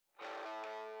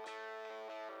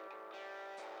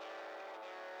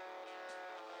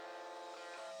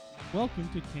Welcome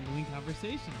to Kindling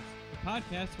Conversations, a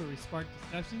podcast where we spark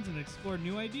discussions and explore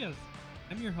new ideas.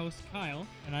 I'm your host, Kyle,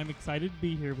 and I'm excited to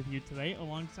be here with you today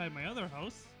alongside my other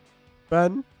hosts,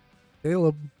 Ben.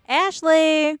 Caleb.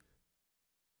 Ashley.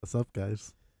 What's up,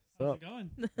 guys? How's it going?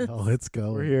 Oh, it's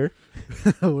going. We're here.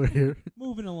 We're here.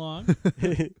 Moving along.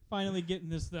 Finally getting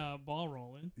this ball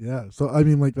rolling. Yeah. So, I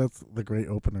mean, like, that's the great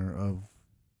opener of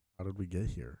how did we get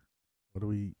here? What do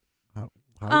we... How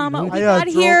We do got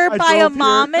here by a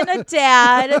mom and a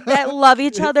dad that love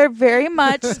each other very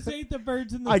much. This ain't the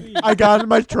birds in the feed. I got in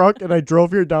my truck and I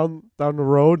drove here down the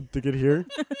road to get here.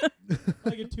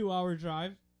 Like a 2-hour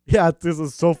drive. Yeah, this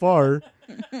is so far.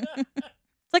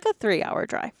 It's like a 3-hour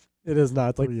drive. It is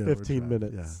not. It's like 3-hour 15 drive.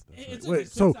 minutes. Yeah. It's Wait, like a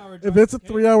so 6-hour drive. if it's a okay?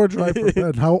 3-hour drive for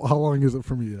Ben, how long is it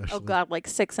for me, Ashley? Oh, God, like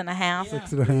 6.5. Yeah.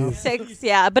 6.5. 6,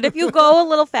 yeah. But if you go a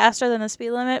little faster than the speed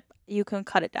limit, you can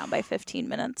cut it down by 15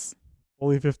 minutes.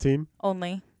 Only 15?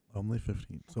 Only. Only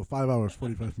 15. So 5 hours,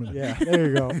 45 minutes. Yeah, there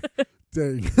you go.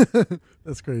 Dang.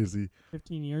 That's crazy.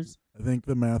 15 years. I think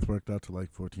the math worked out to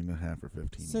like 14 and a half or 15.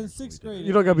 Since years, so sixth we did grade. it.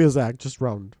 You don't got to be exact, just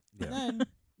round. And Yeah. then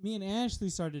me and Ashley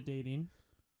started dating.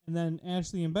 And then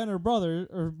Ashley and Ben are brothers.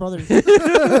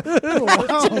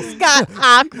 Wow. Just got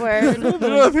awkward. You don't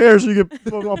have hair, so you get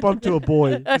bumped to a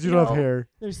boy because you don't have hair,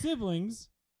 They're siblings.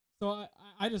 So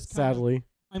I just sadly.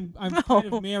 I'm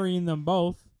kind of marrying them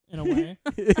both in a way.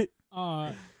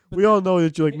 We all know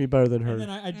that you like me better than And then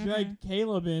her. I dragged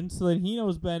Caleb in so that he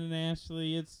knows Ben and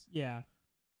Ashley. It's But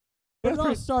That's it all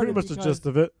pretty started much the because gist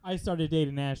of it. I started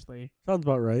dating Ashley. Sounds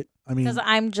about right. I mean, Because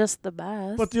I'm just the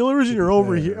best. But the only reason To you're be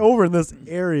over fair. here, over in this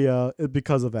area, is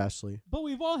because of Ashley. But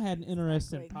we've all had an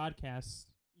interest in Exactly. podcasts,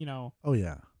 you know, oh,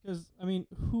 yeah. because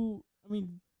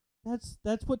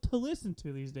that's what to listen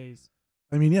to these days.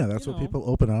 I mean, yeah, that's You what know. people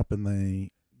open up and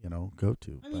they, go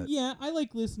to. I mean, but yeah, I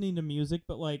like listening to music,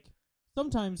 but like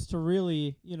sometimes to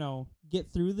really,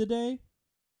 get through the day,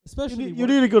 especially You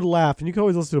need a good laugh, and you can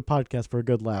always listen to a podcast for a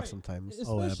good laugh Right. sometimes.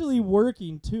 especially absolutely.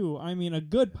 working too. I mean, a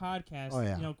good podcast, Oh,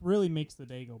 yeah. really makes the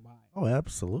day go by. Oh,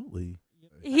 absolutely.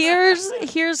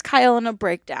 Here's Kyle in a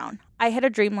breakdown. I had a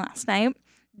dream last night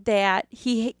that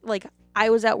I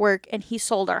was at work and he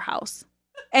sold our house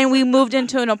and we moved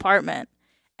into an apartment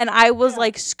and I was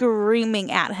Yeah.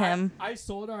 screaming at him. I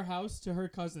sold our house to her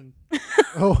cousin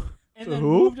Oh, and To then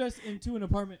who? moved us into an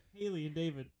apartment. Haley and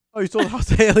David. Oh, you sold the house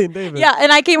to Haley and David. Yeah,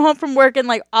 and I came home from work and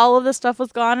all of the stuff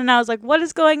was gone and I was like, what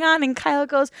is going on? And Kyle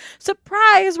goes,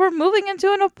 surprise, we're moving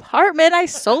into an apartment. I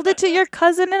sold it to your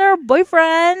cousin and her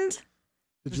boyfriend.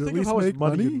 did Just you at think of least how much make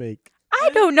money you money? make. I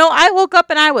don't know. I woke up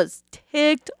and I was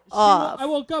ticked off. I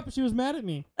woke up and she was mad at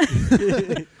me.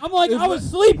 I'm like, I was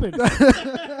sleeping.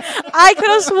 I could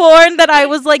have sworn that I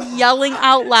was yelling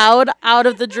out loud out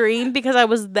of the dream because I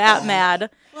was that mad.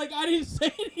 Like, I didn't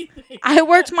say anything. I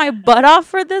worked my butt off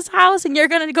for this house and you're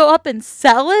going to go up and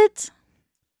sell it?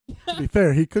 To be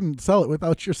fair, he couldn't sell it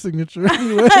without your signature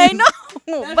anyway. I know.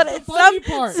 That's But the it's funny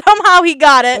part. somehow he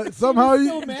got it. But somehow She was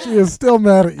still mad. she is still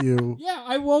mad at you. Yeah,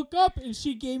 I woke up and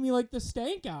she gave me the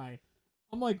stank eye.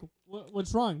 I'm like,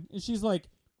 what's wrong? And she's like,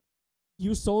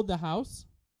 you sold the house?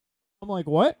 I'm like,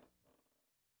 what?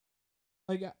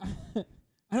 Like,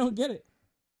 I don't get it.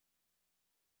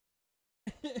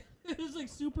 It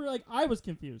was super, I was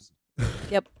confused.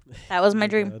 That was my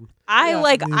dream. Bad. I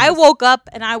Yeah. I woke up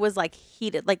and I was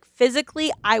heated.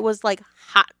 Physically, I was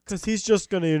hot. Because he's just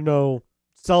going to,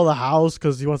 sell the house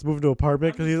because he wants to move into an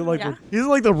apartment because he doesn't like Yeah. he doesn't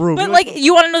like the room. But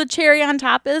you want to know the cherry on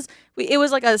top is? It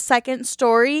was a second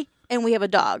story and we have a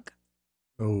dog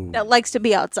Oh, that likes to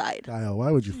be outside. Kyle, why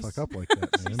would you She's- fuck up like that,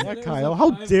 She man? said Yeah, it was Kyle, a how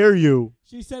 500 dare you?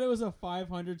 She said it was a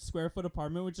 500 square foot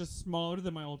apartment, which is smaller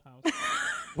than my old house.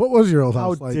 What was your old How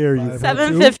house like? dare you.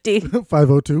 750.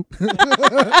 502?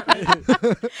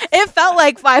 It felt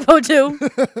like 502.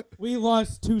 We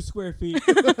lost 2 square feet.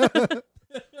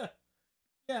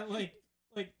 Yeah,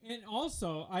 and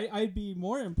also I'd be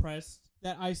more impressed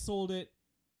that I sold it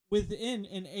within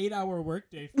an 8-hour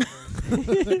workday for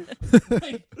her.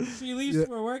 She leaves Yeah.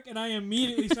 for work and I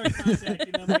immediately start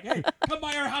contacting them hey, come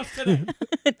by our house today.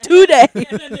 Today.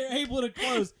 And then they're able to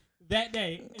close that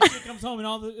day. And she comes home and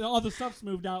all the stuff's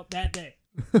moved out that day.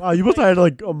 Wow, you must have had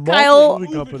a Kyle,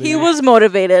 moving company. he was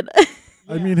motivated.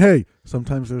 I mean, hey,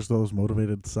 sometimes there's those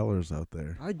motivated sellers out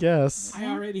there. I guess. I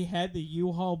already had the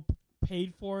U-Haul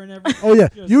paid for and everything. Oh, yeah.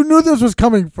 Just- You knew this was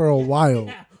coming for a while.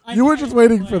 Yeah, I You were had just it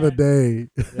waiting for the planned.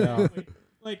 day. Yeah.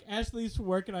 Like Ashley leaves for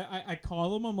work and I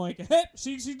call him. I'm like, hey,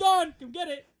 she's gone. Come get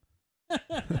it.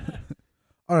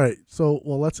 All right. So,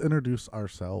 let's introduce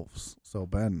ourselves. So,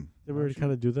 Ben. Did we already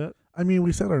kind of do that? I mean,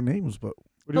 we said our names, but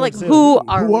What do you Like, want to say? who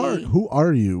are we? who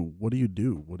are you? What do you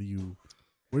do? Where do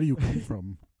you come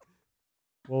from?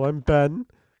 Well, I'm Ben.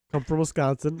 Come from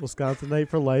Wisconsin. Wisconsinite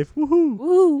for life. Woohoo!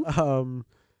 Woo.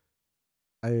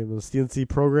 I am a CNC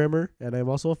programmer, and I'm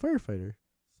also a firefighter.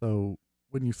 So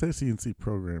when you say CNC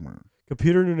programmer,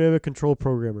 Computer dynamic control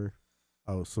programmer.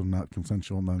 oh, so not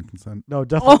consensual, non-consent. No,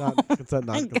 definitely Oh not consent,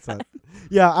 my non-consent.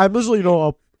 Yeah, I'm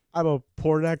literally, I'm a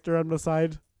porn actor on the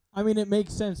side. I mean, it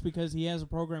makes sense because he has a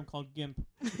program called GIMP.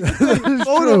 That is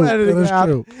Photo true. editing That is app.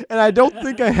 true. And I don't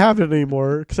think I have it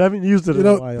anymore because I haven't used it You in a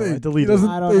don't while. think- I he deleted doesn't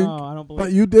it. I don't think- know. I don't believe.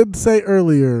 But you did say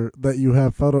earlier that you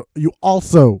have You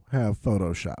also have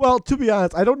Photoshop. Well, to be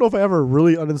honest, I don't know if I ever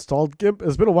really uninstalled GIMP.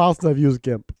 It's been a while since I've used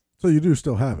GIMP. So you do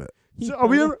still have it. He So are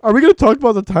we probably- going to talk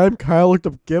about the time Kyle looked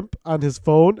up GIMP on his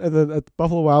phone and then at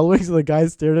Buffalo Wild Wings and the guy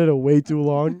stared at it way too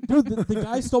long? Dude, the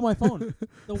guy stole my phone.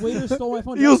 The waiter stole my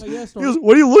phone. He goes, Yeah, he story. goes,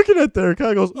 what are you looking at there?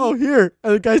 Kyle goes, oh, here.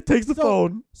 And the guy takes the So-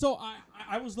 phone. So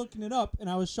I was looking it up and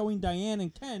I was showing Diane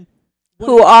and Ken what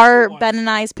Who a are GIMP suit Ben was. and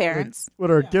I's parents? What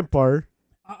our Yeah. GIMP are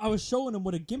I was showing him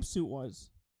what a GIMP suit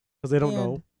was. because they don't And-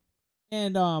 know.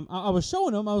 And I was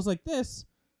showing him. I was like this,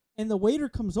 and the waiter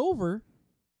comes over,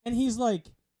 and he's like,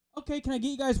 "Okay, can I get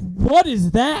you guys? What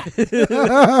is that?"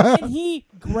 And he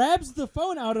grabs the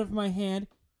phone out of my hand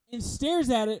and stares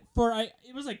at it for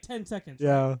it was like 10 seconds. right?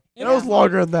 Yeah. It That was was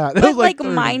longer than that. It But was like, like,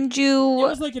 30. mind It you,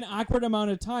 was like an awkward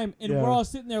amount of time, and Yeah. we're all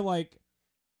sitting there like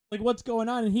what's going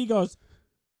on? And he goes,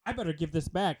 "I better give this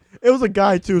back." It was a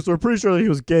guy, too, so we're pretty sure he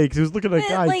was gay because he was looking at a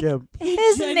guy like, GIMP.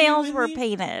 his nails were genuinely-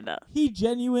 painted. He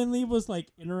genuinely was like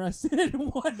interested in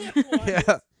what it was.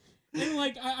 Yeah. And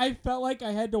like I felt like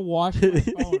I had to wash my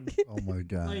phone. Oh my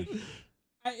god. Like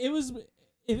it was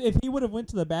if he would have went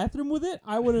to the bathroom with it,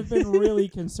 I would have been really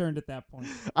concerned at that point.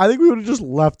 I think we would have just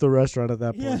left the restaurant at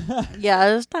that point. Yeah.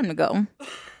 Yeah, it's time to go.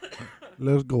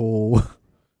 Let's go.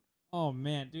 Oh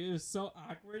man, dude, it was so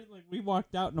awkward. Like we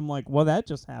walked out and I'm like, well, that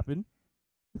just happened.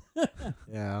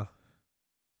 Yeah.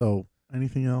 So,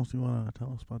 anything else you want to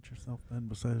tell us about yourself, Ben?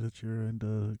 Besides that you're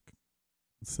into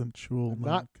consensual. I'm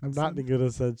not non-consent? into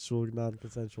consensual,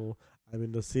 non-consensual. I'm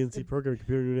into CNC programming,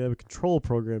 computer dynamic control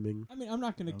programming. I mean, I'm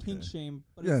not gonna kink Okay. shame,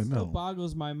 but Yeah, it still no.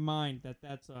 boggles my mind that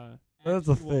that's a That's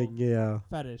a actual thing, yeah.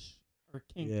 fetish or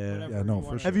kink. Yeah. Whatever Yeah, no, you for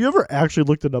wanna- sure. Have you ever actually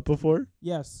looked it up before?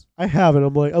 Yes, I haven't.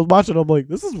 I'm like, I was watching. I'm like,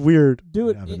 this is weird.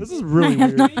 dude. haven't. This is really I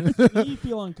have weird. It makes me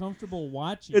feel uncomfortable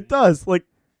watching. It does. Like,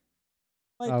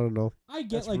 Like, I don't know. I get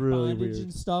That's like really bondage weird.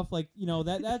 and stuff, like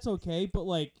that's okay, but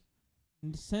like,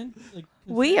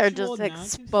 We are consensual, just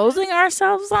non-consent? exposing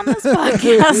ourselves on this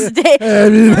podcast. I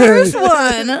mean, First hey.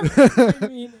 one. I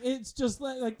mean, it's just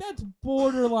like that's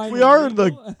borderline. We are in the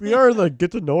illegal.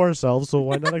 get to know ourselves, so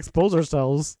why not expose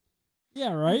ourselves? yeah,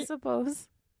 I right. suppose.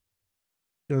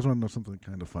 You guys want to know something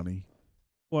kind of funny?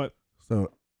 What?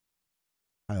 So,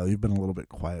 Kyle, you've been a little bit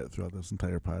quiet throughout this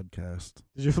entire podcast.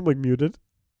 Did you feel like muted?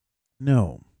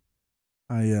 No,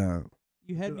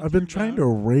 You had. me I've been turned trying down? to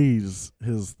raise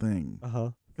his thing.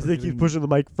 Because they keep Forgetting- pushing the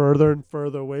mic further and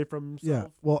further away from Yeah.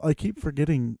 himself. Well, I keep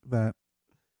forgetting that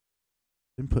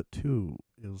input 2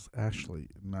 is Ashley,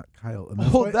 not Kyle. And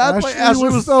Oh, that's why Ashley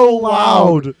was so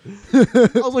loud. I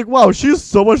was like, wow, she's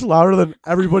so much louder than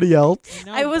everybody else. And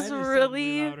now I was Ben is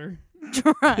suddenly really- louder.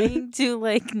 Trying to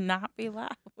like not be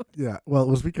loud. Yeah. Well, it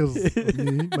was because of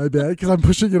me, my bad, because I'm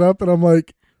pushing it up, and I'm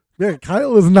like, man,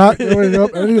 Kyle is not going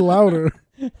up any louder.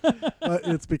 But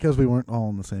it's because we weren't all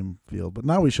in the same field. But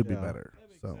now we should be Yeah. better. That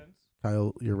makes So, sense.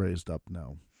 Kyle, you're raised up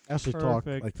now. Ashley, talk.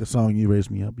 Perfect. Like the song "You Raise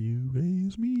Me Up." You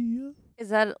raise me up. Is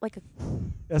that like a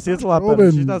Yeah, see, it's a lot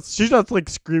better. Groban. She's not like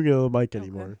screaming on the mic Okay.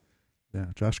 anymore. Yeah,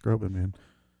 Josh Groban, man.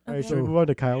 All right, okay. should we move on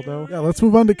to Kyle now? Yeah, let's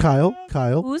move on to Kyle.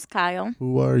 Kyle, Who's Kyle?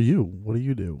 who are you? What do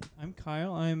you do? I'm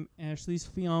Kyle. I'm Ashley's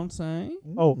fiance.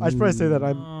 Oh, I should probably say that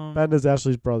I'm Um, Ben is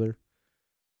Ashley's brother.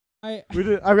 I We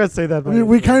did. I got to say that. I mean,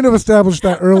 we kind of established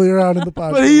that earlier on in the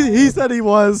podcast. But he said he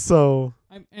was so.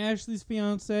 I'm Ashley's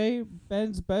fiance,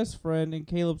 Ben's best friend, and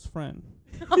Caleb's friend.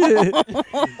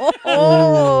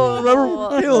 Oh,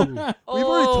 Remember, Caleb, we've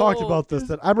already talked Oh. about this.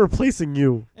 That I'm replacing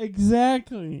you.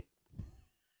 Exactly.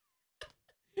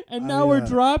 And I, now we're uh,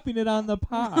 dropping it on the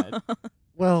pod.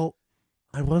 Well,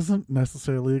 I wasn't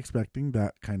necessarily expecting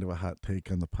that kind of a hot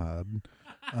take on the pod.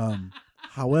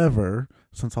 However,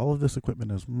 since all of this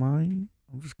equipment is mine,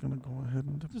 I'm just gonna go ahead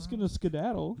and Just gonna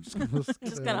skedaddle.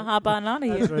 Just gonna hop on out of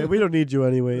That's here. right. We don't need you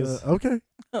anyways. Okay.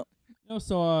 No,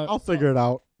 so I'll figure it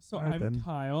out. So All right, I'm Ben.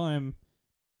 Kyle. I'm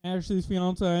Ashley's He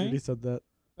fiance, said that.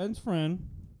 Ben's friend,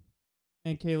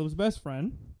 and Caleb's best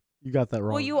friend. You got that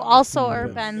wrong. Well, you also Yeah. are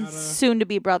You Ben's gotta-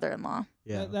 soon-to-be brother-in-law.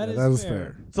 Yeah. That Yeah, is that is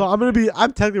fair. So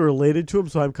I'm technically related to him,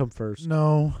 so I'm come first.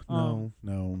 No, Um,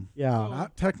 no. Yeah. So-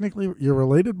 Not technically. You're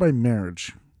related by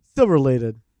marriage. Still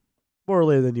related. More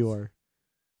related than you are.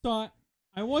 So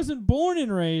I wasn't born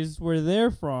and raised where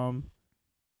they're from,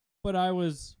 but I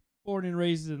was born and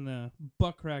raised in the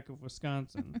butt crack of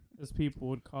Wisconsin, as people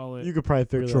would call it. You could probably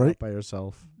figure that Detroit? out by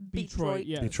yourself. Detroit,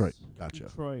 yes. Detroit. Gotcha.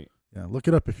 Detroit. Yeah, look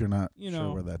it up if you're not You sure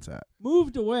know. where that's at.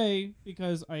 Moved away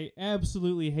because I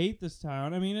absolutely hate this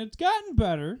town. I mean, it's gotten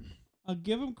better. I'll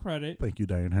give them credit. Thank you,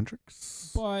 Diane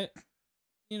Hendricks. But,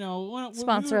 when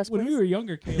Sponsor us, when we please. were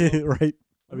younger, Caleb, Right.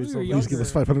 when I we mean, were Please give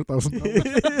us younger,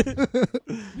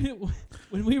 $500,000.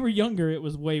 when we were younger, it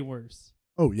was way worse.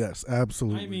 Oh yes,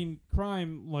 absolutely. I mean,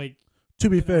 crime, like, to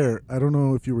be you know. fair, I don't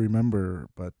know if you remember,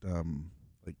 but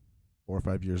like 4 or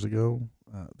 5 years ago,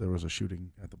 there was a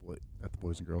shooting at the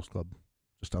Boys and Girls Club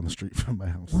just down the street from my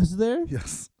house. was there?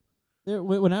 Yes.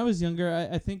 When I was younger,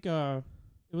 I think it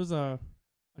was a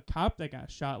cop that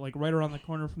got shot, like, right around the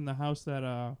corner from the house that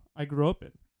I grew up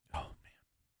in. Oh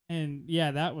And,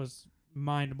 yeah, that was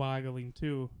mind-boggling,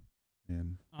 too.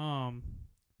 man.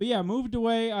 But yeah, moved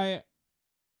away.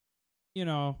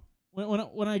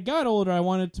 When I got older, I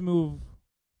wanted to move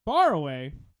far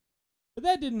away, but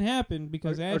that didn't happen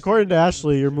because According to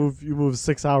Ashley, you moved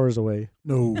 6 hours away.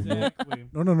 No. Exactly.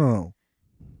 No.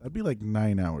 That'd be like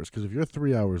 9 hours because if you're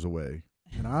 3 hours away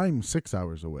and I'm 6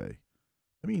 hours away,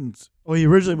 that means Well, he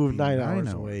originally you'd moved be 9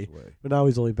 hours away, but now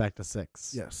he's only back to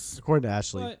 6. Yes. According to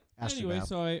Ashley. But Ashley anyway, map.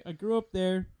 so I grew up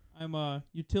there. I'm a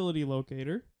utility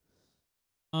locator.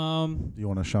 Do you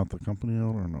want to shout the company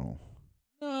out or no?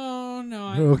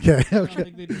 No. Okay. I don't Okay.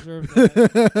 think they deserve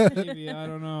that. Maybe, I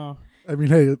don't know. I mean,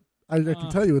 hey, I can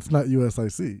tell you it's not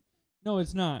USIC, No,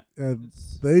 it's not. and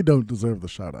It's, they don't deserve the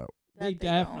shout out. they That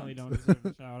definitely don't deserve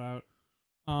a shout out.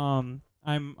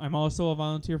 I'm also a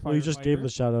volunteer firefighter. Well, you just gave him the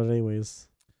shout out anyways.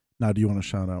 Now, do you want to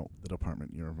shout out the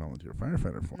department you're a volunteer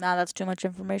firefighter for? Nah, that's too much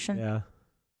information. Yeah.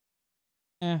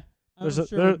 I'm There's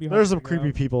sure it'd be hard there's to some figure creepy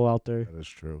out. people out there. That is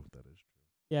true. That is true.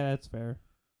 Yeah, that's fair.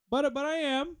 But I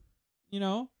am,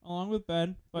 along with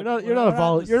Ben. But You're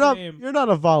not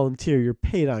a volunteer. You're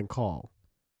paid on call.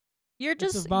 You're It's a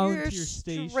just volunteer you're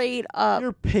station. straight up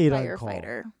You're paid on call.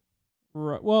 firefighter.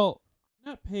 Right. Well,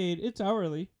 not paid. It's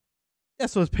hourly. Yeah,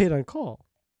 so it's paid on call.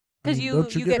 Because I mean, you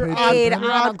don't get paid paid on-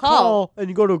 You're on a call. and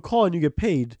you go to a call and you get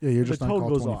paid. Yeah, you're The just on tone call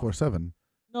goes off. 24/7.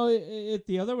 No, it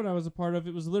the other one I was a part of,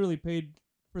 it was literally paid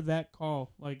for that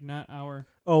call, like not hour.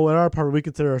 Oh, in our apartment, we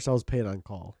consider ourselves paid on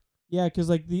call. Yeah, because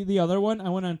like the other one, I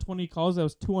went on 20 calls. That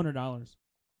was $200.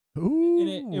 Ooh,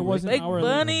 And it wasn't Big hourly.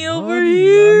 money Money, over I know,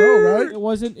 here. right?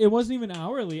 It wasn't even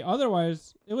hourly.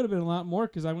 Otherwise, it would have been a lot more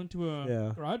because I went to a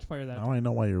Yeah. garage fire that. Now I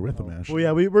know why you're with them, Oh. Ashley.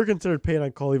 Well, yeah, we're considered paid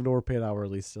on call even though we're paid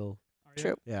hourly still. Are you?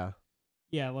 True. Yeah.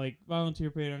 Yeah, like volunteer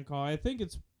paid on call. I think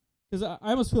it's because I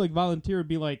almost feel like volunteer would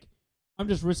be like I'm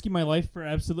just risking my life for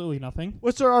absolutely nothing.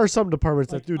 Which there are some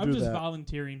departments Like, that I'm do just that.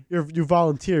 volunteering. You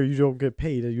volunteer, you don't get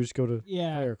paid, and you just go to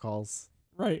Yeah, fire calls.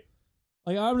 right.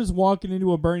 Like I'm just walking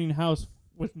into a burning house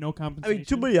with no I compensation. mean,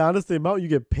 to be honest, the amount you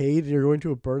get paid and you're going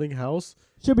to a burning house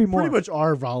should be more. pretty much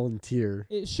are volunteer.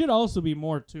 It should also be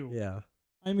more too. Yeah.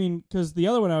 I mean, because the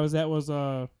other one I was at was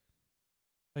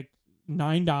like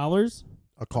 $9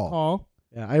 A call. call.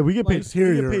 Yeah, we get Like, paid. here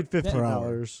We get you're paid per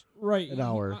 $15. Right. An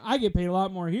hour. I get paid a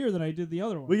lot more here than I did the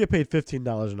other one. We get paid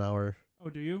 $15 an hour. Oh,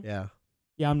 do you? Yeah.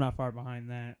 Yeah, I'm not far behind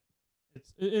that.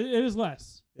 It is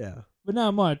less, Yeah. but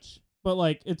not much. But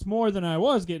like it's more than I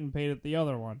was getting paid at the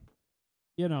other one.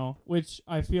 Which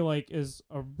I feel like is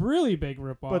a really big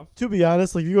ripoff. But to be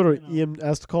honest, like you go to You know.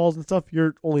 EMS calls and stuff,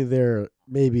 you're only there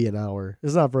maybe an hour.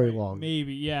 It's not very Right, long.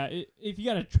 Maybe, yeah. If you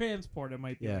got to transport, it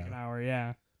might be like Yeah. an hour,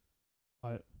 yeah.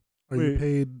 But Are you Wait.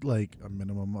 paid like a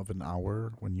minimum of an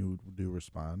hour when you do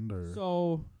respond, or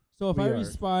so if We I are.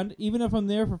 respond, even if I'm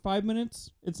there for 5 minutes,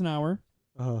 it's an hour.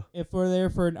 Uh-huh. If we're there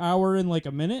for an hour and like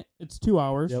a minute, it's 2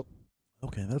 hours. Yep.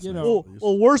 okay, that's You nice know. at least.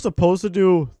 Well, we're supposed to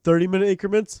do 30-minute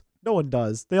increments. No one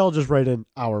does. They all just write in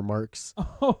hour marks.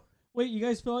 Oh, wait, you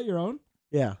guys fill out your own?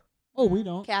 Yeah. Oh, we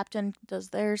don't. Captain does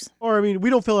theirs. Or, I mean,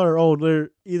 we don't fill out our own. They're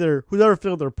either whoever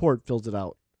filled the report fills it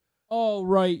out. Oh,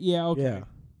 right. Yeah, okay. Yeah.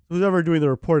 Whoever doing the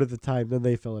report at the time, then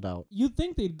they fill it out. You'd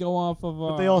think they'd go off of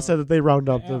But they all said that they round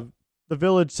up. yeah. The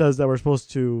village says that we're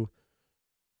supposed to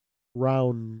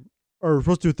round, or we're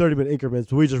supposed to do 30-minute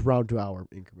increments, but we just round to hour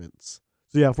increments.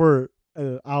 So, yeah, if we're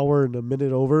an hour and a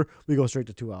minute over, we go straight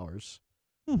to 2 hours.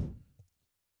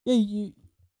 Yeah,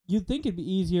 you'd think it'd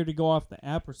be easier to go off the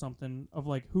app or something of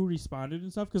like who responded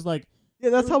and stuff because like Yeah,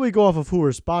 that's how we go off of who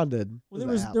responded. well,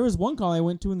 is the app. there was one call I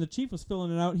went to and the chief was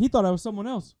filling it out. He thought I was someone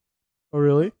else. Oh,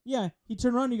 really? Yeah, he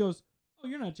turned around and he goes, "Oh,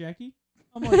 you're not Jackie."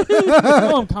 I'm like,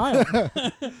 no, I'm Kyle.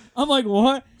 I'm like,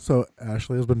 what? So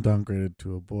Ashley has been downgraded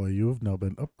to a boy. You have now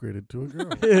been upgraded to a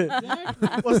girl. Exactly.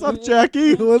 What's up,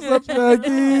 Jackie? What's up, Jackie?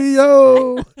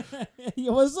 Yo.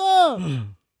 Yo, what's up?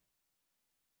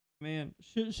 Man,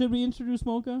 should we introduce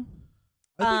Mocha?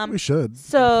 I think we should.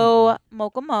 So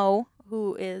Mocha Mo,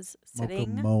 who is Mocha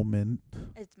sitting, moment.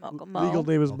 it's Mocha Mo. Legal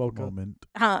name is Mocha Mocha. moment.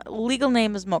 Legal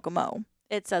name is Mocha Mo.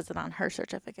 It says it on her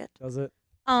certificate. Does it?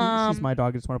 She's my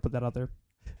dog. I just want to put that out there.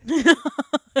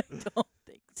 I don't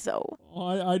think so. Oh,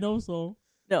 I know so.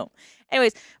 No.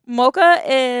 Anyways, Mocha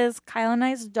is Kyle and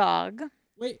I's dog.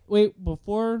 Wait.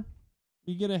 Before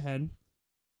we get ahead,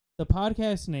 the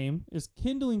podcast name is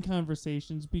Kindling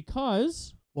Conversations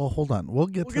because Well, hold on. We'll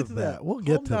get to that. We'll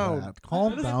get to down. that.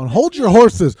 Calm Let us- down. Hold your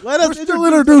horses. Let us We're still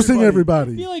introduce introducing I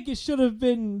everybody. feel like it should have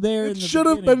been there. It should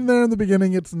have been there in the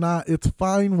beginning. It's not. It's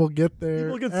fine. We'll get there.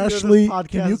 People can see that this Ashley, podcast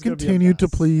can you is gonna be a continue to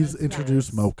mess. please That's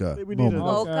introduce nice. Mocha? We need a- Moment.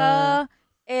 Okay. Mocha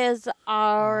is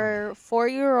our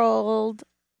 4-year-old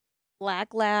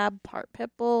black lab, part pit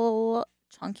bull,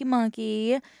 chunky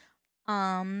monkey.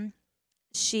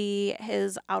 She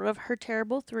is out of her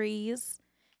terrible 3s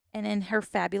and in her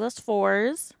fabulous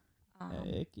 4s.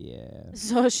 Heck yeah.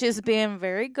 So she's being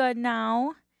very good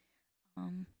now.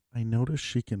 I noticed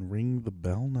she can ring the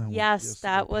bell now. when she Yes, gets to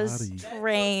that the was potty.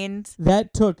 trained.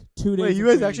 That took 2 days. Wait, of you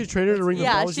guys training. actually trained her to ring the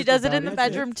bell? Yeah, when she she's does so it in the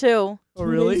bad? bedroom too. Oh, 2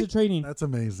 really? days of training. That's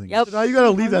amazing. Yep. So now you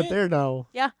gotta leave Hung that it? there now.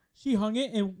 She hung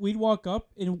it, and we'd walk up,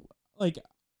 and like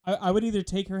I would either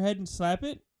take her head and slap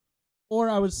it, or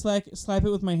I would slap it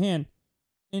with my hand.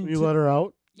 And When you let her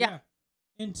out? Yeah.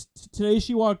 And today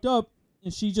she walked up,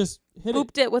 and she just hit it.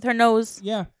 Booped it with her nose.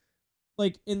 Yeah.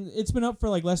 Like, and it's been up for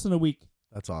like less than a week.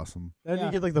 That's awesome. Then Yeah.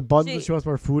 you get like the buns She- when she wants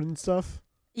more food and stuff.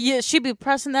 Yeah, she'd be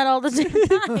pressing that all the time.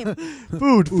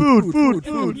 Food.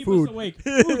 It'll keep us awake.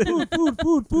 Food.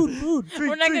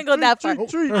 We're not gonna go that far.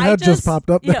 Her I head just just- popped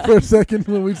up there yeah. for a second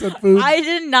when we said food. I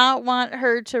did not want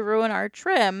her to ruin our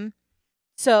trim,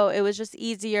 so it was just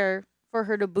easier for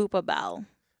her to boop a bell.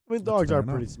 I mean, That's dogs fair are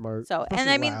enough. pretty smart. So, and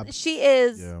especially I mean, labs. she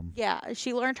is, Yeah.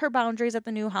 she learned her boundaries at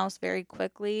the new house very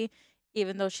quickly,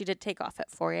 even though she did take off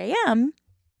at 4 a.m.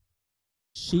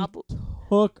 She Probably-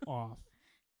 took off.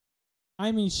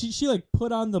 I mean, she like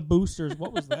put on the boosters.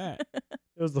 What was that?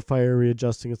 It was the fire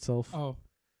readjusting itself. Oh,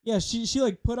 yeah. She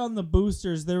like put on the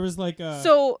boosters. There was like a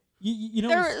So, you know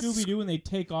there in was- Scooby Doo when they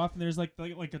take off and there's like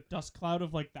a dust cloud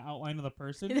of like the outline of the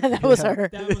person. that was Yeah. her.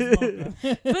 That was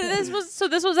Mocha. But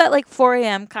this was at like 4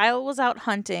 a.m. Kyle was out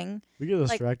hunting, We get like,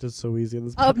 distracted so easy in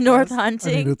this up podcast. north I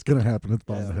hunting. mean, it's gonna happen. It's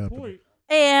bound Yeah. to happen. Point.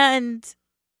 And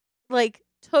like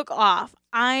took off.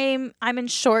 I'm in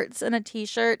shorts and a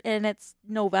t-shirt and it's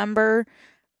November.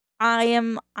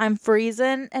 I'm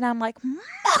freezing and I'm like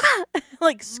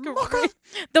like screaming.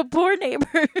 The poor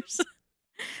neighbors.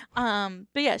 But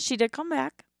yeah, she did come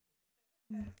back.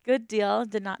 Good deal.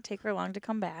 Did not take her long to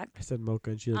come back. I said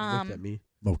Mocha and she looked at me.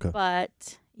 Mocha.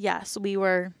 But yes, we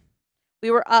were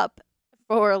up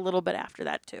for a little bit after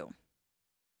that too.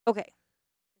 Okay.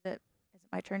 Is it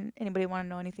my turn? Anybody want to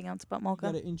know anything else about You Mocha?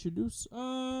 gotta introduce.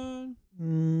 No,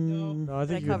 I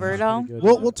think I you cover did it all? pretty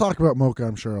good. We'll talk about Mocha,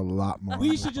 I'm sure, a lot more. We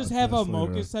on should the just have a podcast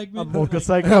Mocha later. segment. A Mocha like,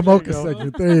 segment. Yeah, There you Mocha go.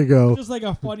 segment. There you go. Just like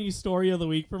a funny story of the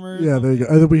week from her. or Yeah, there you go.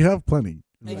 something. We have plenty.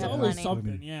 We There's have always plenty.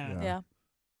 something. Yeah. Yeah.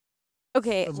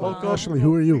 Okay. The Mocha, Mocha- Ashley,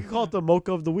 who are We you? can call it the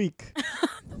Mocha of the week.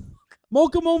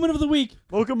 Mocha moment of the week.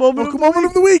 Mocha moment. Mocha moment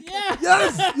of the week. Yeah.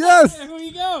 Yes, yes. There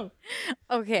we go.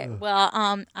 Okay. Well,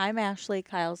 I'm Ashley,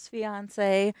 Kyle's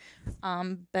fiance,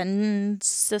 Ben's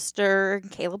sister,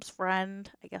 Caleb's friend.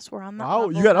 I guess we're on that. Wow,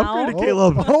 level you got now. upgraded, Oh.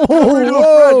 Caleb. Oh, We're doing a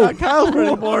whoa. friend, not Kyle's friend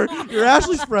anymore. You're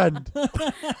Ashley's friend.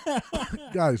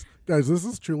 Guys, this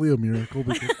is truly a miracle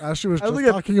because Ashley was I don't just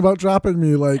think talking about dropping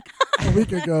me like a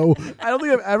week ago. I don't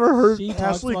think I've ever heard She talks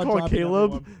Ashley about call dropping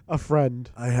Caleb everyone. a friend.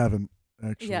 I haven't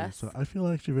actually, Yes. so I feel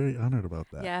actually very honored about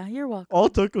that. Yeah, you're welcome. All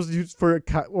it took was for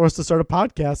us to start a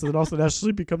podcast, and then also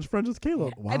Ashley becomes friends with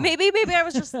Caleb. Wow. Maybe I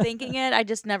was just thinking it. I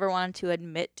just never wanted to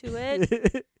admit to it.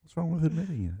 What's wrong with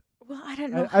admitting it? Well, I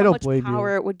don't know I how don't much blame you.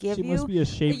 power it would give She you. must be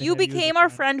ashamed. to You have as a became our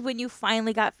friend when you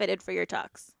finally got fitted for your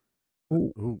tux.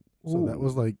 Ooh, so that Ooh.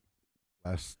 was like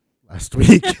last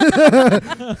week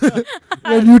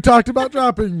when you talked about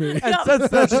dropping me. And since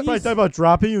then, she's probably talking about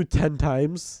dropping you 10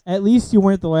 times. At least you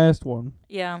weren't the last one.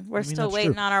 Yeah, we're I mean, still that's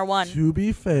waiting true. on our one. To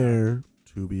be fair,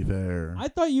 I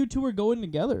thought you two were going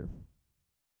together.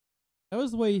 That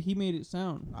was the way he made it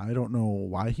sound. I don't know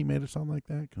why he made it sound like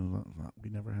that because we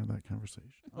never had that conversation.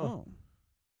 Oh.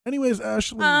 Anyways,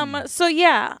 Ashley. So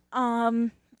yeah,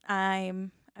 I'm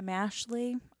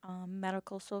Ashley,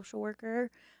 medical social worker,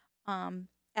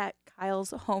 at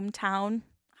Kyle's hometown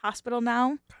hospital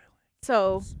now.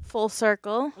 So full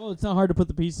circle. Well, it's not hard to put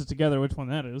the pieces together. Which one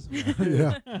that is?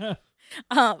 Yeah.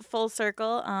 Full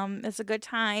circle. It's a good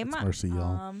time. That's mercy,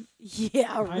 y'all.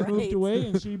 Yeah, right. I moved away,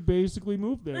 and she basically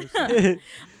moved there. So. Yeah,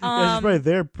 she's probably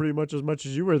there pretty much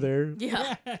as you were there.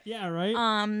 Yeah. Yeah, right.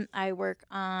 I work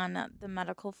on the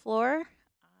medical floor.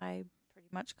 I pretty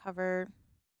much cover,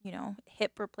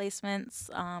 hip replacements,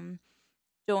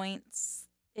 joints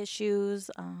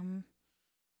issues,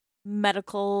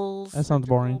 medical. That sounds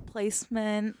boring.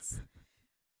 Placements.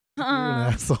 You're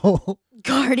an asshole.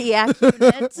 Cardiac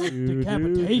unit.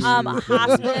 Decapitation.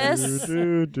 Hospice.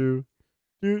 Do.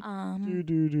 Yeah.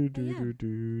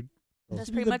 That's That's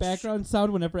pretty pretty the much. background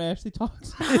sound whenever Ashley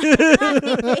talks. You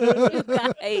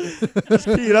guys. Just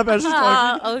key it up as she's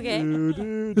talking. Okay.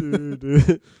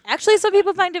 Do. Actually, some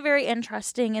people find it very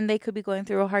interesting, and they could be going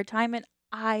through a hard time, and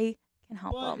I can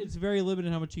help But them. it's very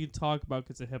limited how much you can talk about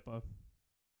because of HIPAA.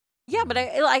 Yeah, but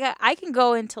I can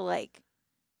go into like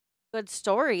good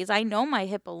stories. I know my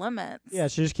HIPAA limits. Yeah,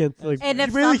 she just can't like. And you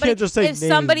if really somebody, can't just say if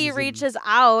somebody names and- reaches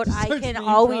out, I Starts can name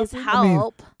always dropping? I mean,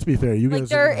 help. To be fair, you Like guys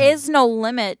there are gonna- is no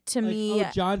limit to Like, me. oh,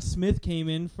 John Smith came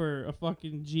in for a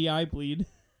fucking GI bleed.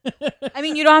 I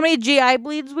mean, you know how many GI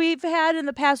bleeds we've had in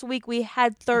the past week? We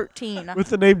had 13. With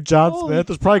the name John Holy Smith,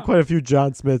 there's probably cow. quite a few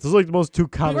John Smiths. Those are like the most two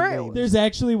common We're- names. There's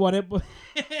actually one at the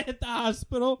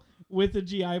hospital with a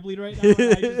GI bleed right now. And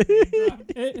I just name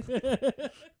dropped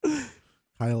it.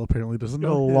 Kyle apparently doesn't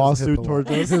No know his lawsuit HIPAA towards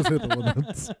his us. HIPAA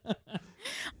limits.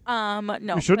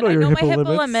 No. You should but know I your know my HIPAA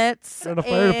HIPAA limits. limits. You're in a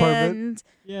fire department. And,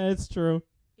 Yeah, it's true.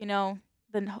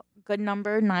 good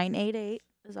number 988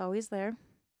 is always there.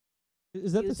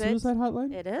 Is that Use the it. suicide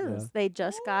hotline? It is. Yeah. They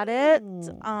just got it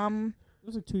Oh. It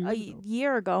was like 2 a years ago.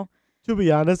 year ago. To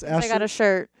be honest, Since I got a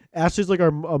shirt. Ashley's like our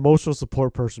emotional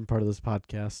support person part of this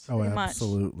podcast. Oh, Pretty much.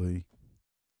 absolutely.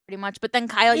 Pretty much. But then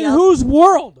Kyle In yells. whose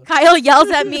world? Kyle yells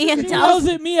at me and She tells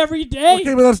yells at me every day.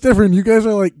 Okay, but that's different. You guys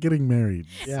are like getting married.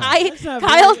 Yeah. That's not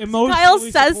Kyle very emotionally Kyle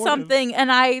says supportive. something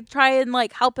and I try and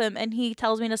like help him and he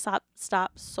tells me to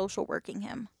stop social working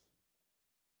him,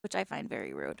 which I find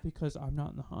very rude. Because I'm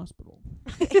not in the hospital.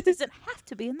 It doesn't have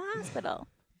to be in the hospital.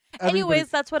 Everybody- Anyways,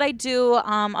 that's what I do.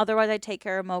 Otherwise I take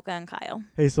care of Mocha and Kyle.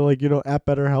 Hey, so like at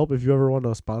BetterHelp, if you ever want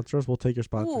to sponsor us, we'll take your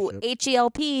Ooh, sponsorship.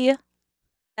 HELP.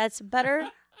 That's better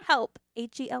help.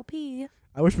 HELP.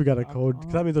 I wish we got a code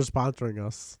because that means they're sponsoring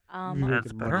us. Um, We're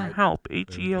That's making money. BetterHelp,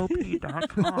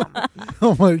 HELP.com.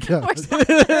 Oh my we're god.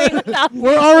 sponsoring without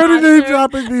We're already name sponsor.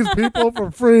 dropping these people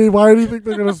for free. Why do you think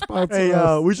they're gonna sponsor Hey,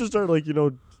 us? we should start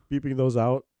beeping those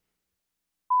out.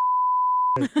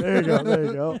 There you go. There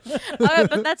you go.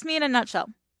 But that's me in a nutshell.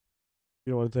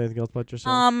 You don't want to say anything else about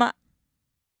yourself?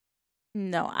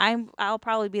 No, I'll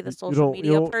probably be the You social don't-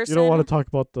 media person. You don't want to talk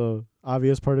about the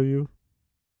obvious part of you?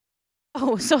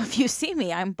 Oh, so if you see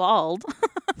me, I'm bald.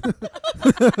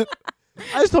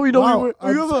 I just thought you know Wow,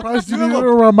 I'm you have surprised you you have needed a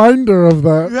a reminder of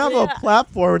that. you have Yeah. a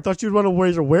platform and thought you'd want to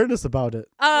raise awareness about it.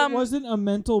 It wasn't a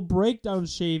mental breakdown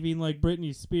shaving like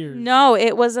Britney Spears. No,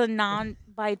 it was a non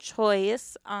by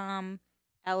choice.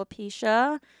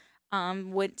 Alopecia.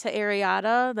 Went to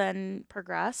areata, then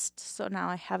progressed. So now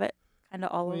I have it kind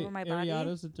of all Wait, over my body.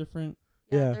 areata's a different.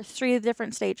 Yeah. There's 3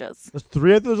 different stages. There's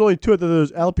 3. I think there's only 2. I think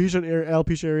there's alopecia and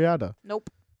alopecia areata. Nope.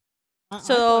 I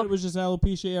So- thought it was just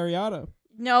alopecia areata.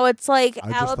 No, it's like I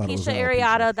just thought it was alopecia alopecia.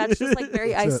 areata. That's just like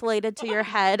very That's it. isolated to your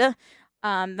head.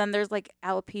 Then there's like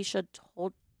alopecia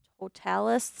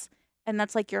totalis, and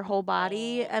that's like your whole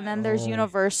body. And then there's Oh.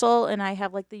 universal, and I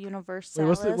have like the Wait,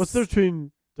 universalis. what's the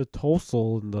between the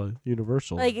tonsil and the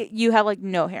universal? Like you have like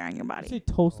no hair on your Did you say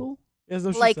body. tosil? is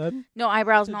that what like- she said? No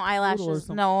eyebrows, It's no a poodle or eyelashes,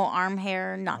 something. no arm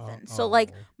hair, nothing. So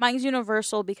like mine's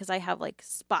universal because I have like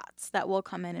spots that will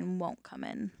come in and won't come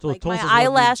in. So like the my tonsil one means-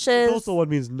 eyelashes, The tonsil one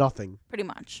means nothing. pretty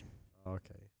much.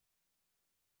 Okay.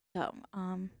 So,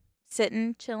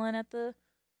 sitting, chilling at the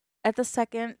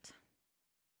second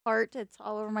part. It's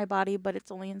all over my body, but it's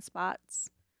only in spots.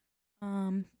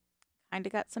 Kind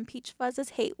of got some peach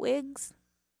fuzzes, hate wigs.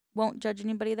 Won't judge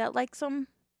anybody that likes them,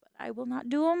 but I will not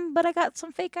do them. But I got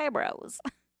some fake eyebrows.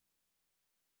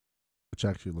 Which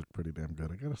actually looked pretty damn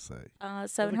good, I gotta say.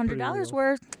 $700 real.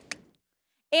 worth,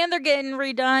 and they're getting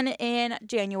redone in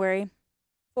January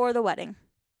for the wedding.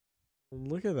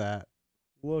 Look at that.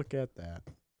 Look at that.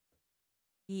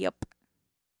 Yep.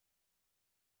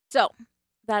 So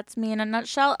that's me in a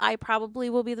nutshell. I probably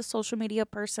will be the social media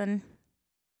person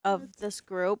of this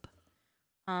group.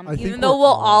 I think Even though we're we'll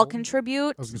all all-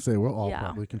 contribute. I was gonna say we'll all Yeah.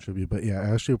 probably contribute, but yeah,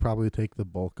 Ashley will probably take the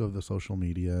bulk of the social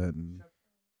media and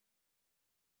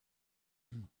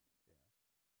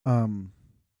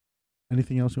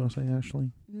anything else you want to say,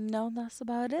 Ashley? No, that's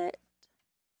about it.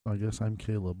 I guess I'm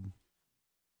Caleb.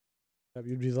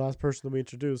 You'd be the last person that we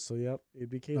introduced, so yep, you'd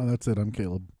be No, Caleb. that's it. I'm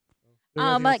Caleb.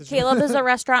 Caleb is a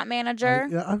restaurant manager.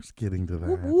 Yeah, I was getting to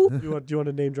Whoop, that. whoop. Do you want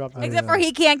to name drop? I- Except for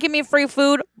he can't give me free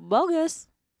food. Bogus.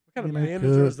 What kind of I mean, I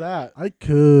manager could. is that? I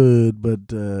could, but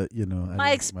I My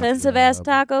didn't expensive mess ass it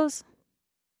up. tacos.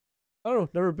 I don't know.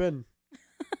 Never been.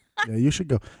 Yeah, you should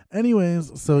go.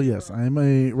 Anyways, so yes, I'm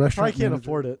a restaurant. Probably can't manager.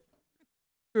 afford it.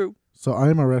 True. So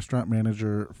I'm a restaurant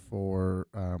manager for.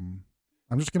 I'm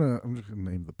just gonna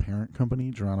name the parent company,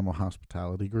 Geronimo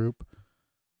Hospitality Group.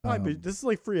 Why, but this is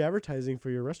like free advertising for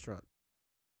your restaurant.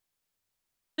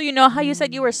 So you know how you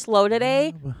said you were slow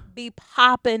today? yeah, but- Be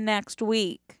popping next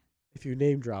week. If you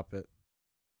name drop it.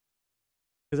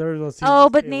 Because everyone sees Oh,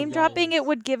 what but Caleb name dropping does. it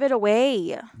would give it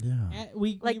away. Yeah.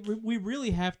 We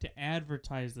really have to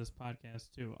advertise this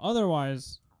podcast too.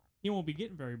 Otherwise, he won't be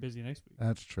getting very busy next week.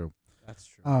 That's true. That's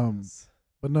true. Yes.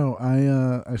 But no,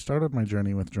 I started my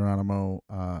journey with Geronimo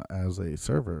as a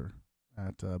server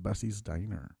at Bessie's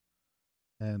Diner,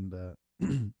 and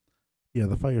yeah,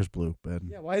 the fire's blue, Ben.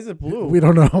 Yeah, why is it blue? We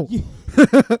don't know.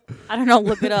 I don't know.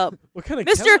 Look it up. What kind of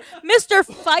Mr.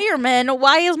 Fireman,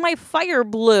 why is my fire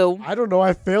blue? I don't know.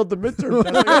 I failed the midterm.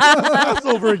 That's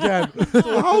over again.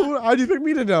 So how do you expect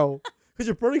me to know? Because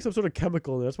you're burning some sort of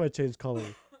chemical. That's why I changed color.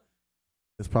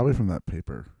 It's probably from that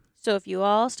paper. So if you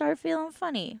all start feeling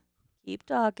funny, keep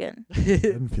talking.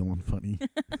 I'm feeling funny.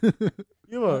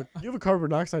 You have a carbon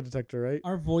monoxide detector, right?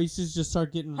 Our voices just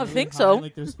start getting. I really think high, so.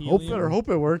 Like there's Hope helium.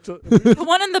 it worked. The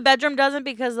one in the bedroom doesn't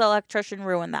because the electrician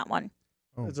ruined that one.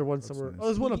 Oh, Is there one that's somewhere? nice. Oh,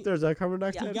 there's one up there. Is that carbon He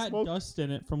monoxide got smoke? dust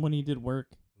in it from when he did work,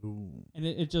 Ooh, and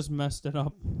it just messed it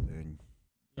up. dang.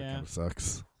 That Yeah. kind of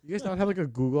sucks. You guys not have like a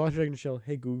Google out here I can show?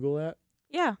 Hey, Google that.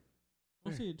 Yeah,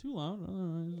 Don't say it too loud.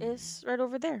 it's right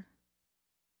over there.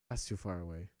 That's too far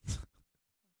away.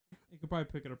 You could probably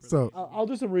pick it up. really So- easy. I'll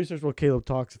do some research while Caleb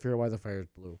talks to figure out why the fire is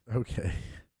blue. Okay.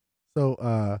 So,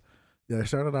 yeah, I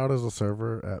started out as a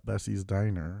server at Bessie's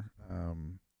Diner,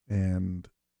 and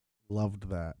loved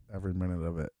that every minute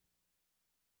of it.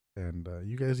 And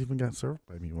you guys even got served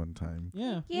by me one time.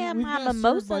 Yeah. Yeah, we've my got served by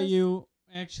mimosas. you.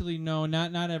 Actually, no,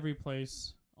 not every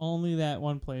place. Only that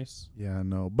one place. Yeah,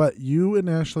 no, but you and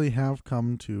Ashley have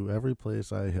come to every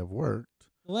place I have worked.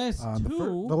 The last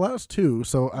two. The last two.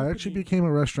 So I actually Opening. became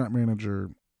a restaurant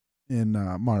manager in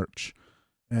March,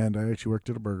 and I actually worked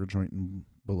at a burger joint in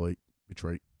Beloit,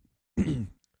 Detroit.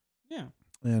 Yeah.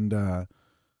 And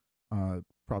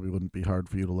probably wouldn't be hard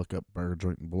for you to look up burger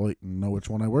joint in Beloit and know which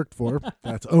one I worked for.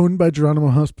 That's owned by Geronimo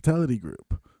Hospitality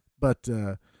Group. But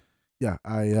yeah,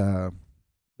 I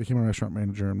became a restaurant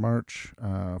manager in March.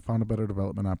 Found a better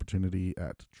development opportunity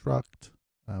at Trucked,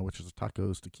 which is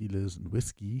tacos, tequilas, and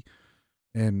whiskey.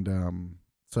 And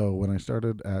so when I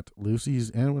started at Lucy's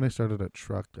and when I started at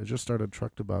Trucked, I just started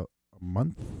Trucked about a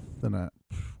month and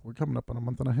we're coming up on a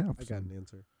month and a half. I got an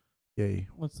answer. Yay.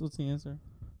 What's the answer?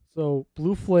 So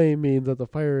blue flame means that the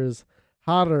fire is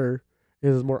hotter,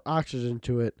 there's more oxygen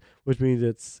to it, which means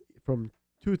it's from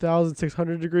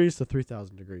 2,600 degrees to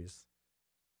 3,000 degrees.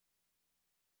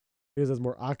 Because there's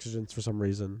more oxygen for some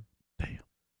reason. Damn.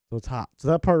 So it's hot. So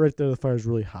that part right there, the fire is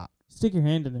really hot. Stick your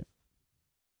hand in it.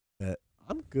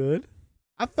 I'm good.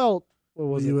 I felt, what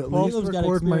was you it? at 12 least Caleb's got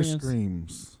record my experience.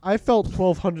 screams. I felt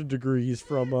 1,200 degrees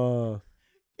from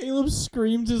Caleb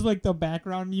screams is like the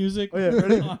background music. Oh, yeah,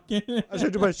 ready? Talking.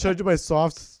 should I do my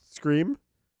soft scream?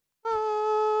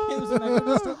 Caleb's in the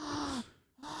background.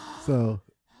 So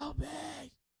Help me.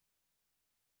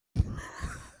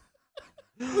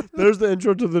 There's the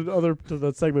intro to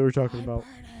that segment we're talking about.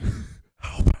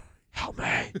 Help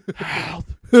me. Help.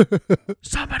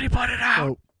 Somebody put it out.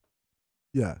 Oh,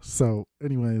 yeah. So,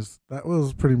 anyways, that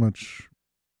was pretty much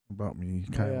about me.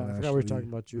 Oh, Kyle yeah, I and forgot we were Ashley talking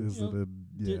about you. Visited,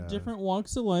 yeah. Different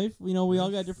walks of life. You know, we all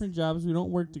got different jobs. We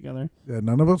don't work together. Yeah,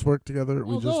 none of us work together.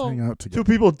 We just Although- hang out Two together.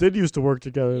 people did used to work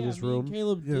together in Yeah, this me and room,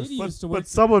 Caleb Yes. did used to work. but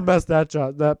someone messed that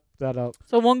up.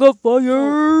 Someone got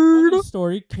fired. Funny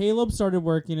story. Caleb started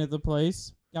working at the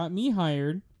place, got me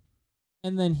hired,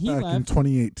 and then he Back in left.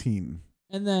 2018.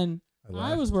 And then I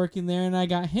left. was working there, and I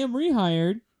got him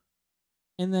rehired,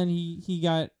 and then he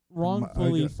got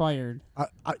wrongfully fired.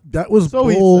 That was So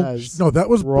he bull. says. No, that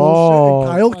was Wrong. bullshit.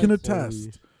 And Kyle can That's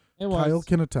attest. It was Kyle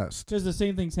can attest. because the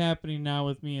same thing's happening now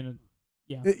with me and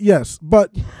Yes,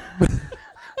 but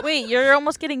Wait, you're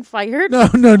almost getting fired? no.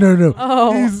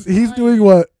 Oh. He's doing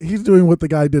what the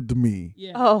guy did to me.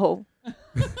 yeah. Oh.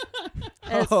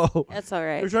 That's, Oh, that's all we're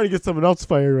right. trying to get someone else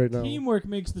fired right now. Teamwork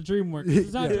makes the dream work.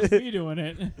 It's not Yeah. just me doing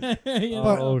it. You know?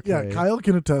 But Oh, yeah, okay. Kyle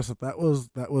can attest that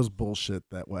was bullshit.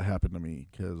 That what happened to me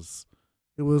because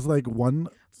it was like one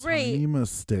Right. tiny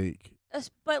mistake.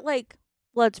 But like,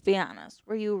 Let's be honest.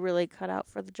 Were you really cut out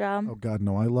for the job? Oh God,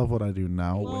 no! I love what I do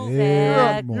now Well, way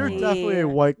Exactly. more. You're definitely a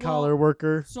white collar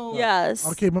worker. So Yes.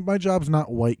 Okay, but my job's not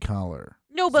white collar.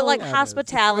 No, but So- like Yeah, it is. It's like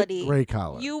hospitality. Gray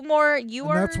collar. You and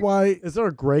are. that's why. Is there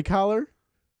a gray collar?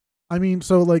 I mean,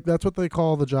 so like that's what they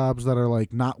call the jobs that are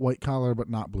like not white collar but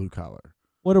not blue collar.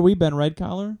 what are we, Ben? Red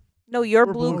collar? No, you're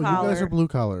We're blue Oh, collar. you guys are blue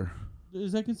collar.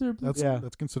 Is that considered blue? That's Yeah.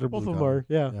 that's considered Both blue of them collar. are.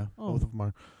 Yeah. Yeah, Oh. both of them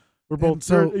are. We're And both.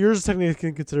 so- Yours is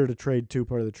technically considered a trade too,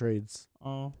 part of the trades.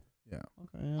 Oh. Yeah.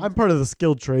 Okay. Yeah. I'm part of the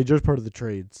skilled trades. Yours part of the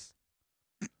trades.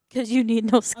 Because you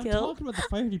need no I'm skill. talking about the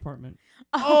fire department.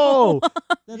 Oh,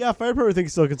 That's, yeah. Fire department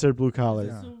thing's still considered blue collar.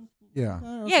 Yeah. so- Yeah.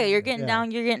 Yeah, okay. you're getting Yeah.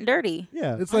 down. You're getting dirty.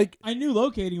 Yeah. It's like I knew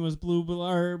locating was blue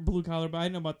collar, but I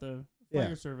didn't know about the Yeah.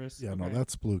 fire service. yeah, no, Okay.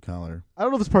 that's blue collar. I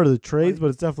don't know if it's part of the trades, but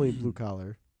it's definitely blue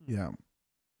collar. Yeah.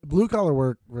 Blue collar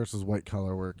work versus white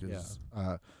collar work is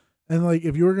and like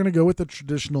if you were gonna go with the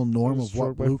traditional norm Wanna of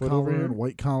what stroke my blue foot over collar here? and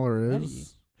white collar Eddie.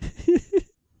 is,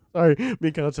 Sorry, me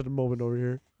and Kyle had a moment over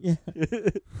here. Yeah.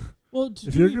 Well, to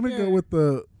if you're be gonna fair, go with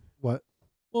the what?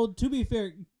 well, to be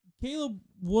fair, Caleb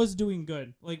was doing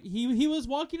good. Like he was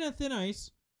walking on thin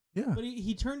ice, Yeah. but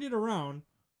he turned it around,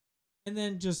 and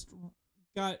then just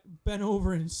got bent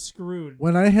over and screwed.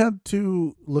 When I had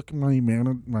to look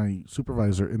my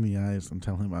supervisor in the eyes and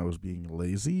tell him I was being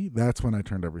lazy, that's when I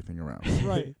turned everything around.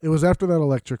 Right. It was after that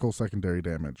electrical secondary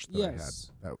damage that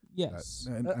Yes. I had. Yes.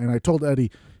 And I told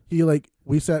Eddie,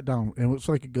 we sat down and it was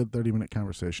like a good 30-minute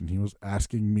conversation. He was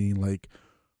asking me like,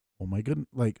 oh my goodness,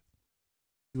 like,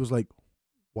 he was like,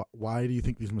 why do you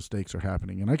think these mistakes are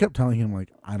happening? And I kept telling him like,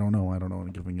 I don't know,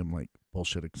 and giving him like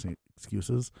bullshit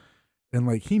excuses. And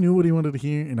like he knew what he wanted to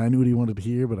hear, and I knew what he wanted to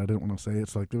hear, but I didn't want to say it.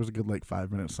 So like there was a good like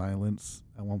 5-minute silence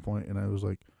at one point, and I was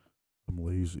like, I'm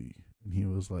lazy, and he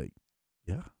was like,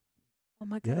 yeah. Oh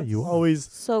my Yeah, god. you I'm are.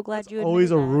 Always, so glad you. always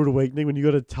a admitted that. rude awakening when you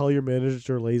go to tell your manager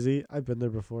you're lazy. I've been there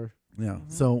before. Yeah. Mhm.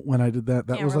 So when I did that,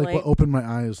 that Can't was like what relate. opened my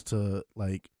eyes to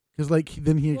like, because like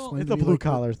then he Well, explained It's to a me blue like,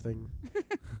 collar thing.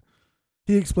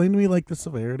 he explained to me like the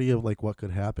severity of like what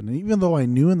could happen, and even though I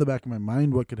knew in the back of my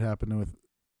mind what could happen with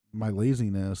my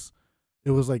laziness, it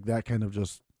was like that kind of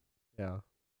just Yeah.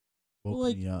 woke Well,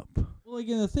 like- me up. Well, like,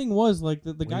 and the thing was, like,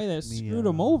 the guy Wake that me screwed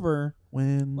him up. over,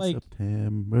 When like,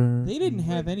 September, they didn't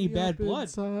have any Wake me bad up blood.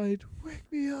 Inside. Wake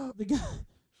me up.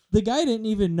 The guy didn't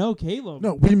even know Caleb.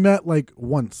 No, we met like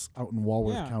once out in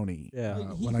Walworth Yeah. County. Yeah.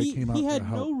 Like, when I came out he to had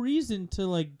help. no reason to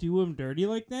like do him dirty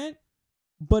like that,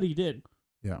 but he did.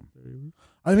 Yeah,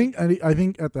 I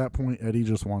think at that point Eddie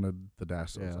just wanted the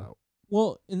Dassos Yeah. out.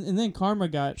 Well, and then Karma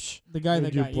got the guy that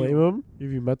Did you got blame you. him?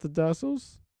 Have you met the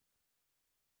Dassos?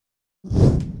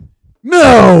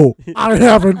 No, I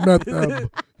haven't met them.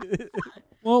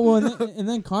 Well, and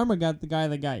then Karma got the guy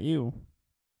that got you,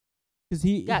 because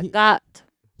Got.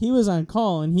 he was on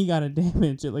call and he got a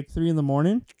damage at like 3 a.m,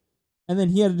 and then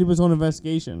he had to do his own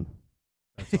investigation.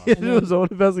 That's He awesome. had to do his own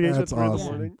investigation That's at 3 in the awesome.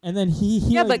 morning. And then he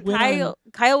Yeah, like, but went on-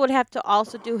 Kyle would have to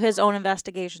also do his own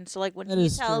investigation. So like when That he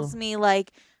is tells true. me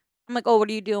like, I'm like, oh, what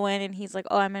are you doing? And he's like,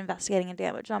 oh, I'm investigating a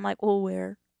damage. I'm like, well,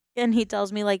 where? And he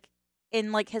tells me like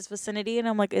in like his vicinity, and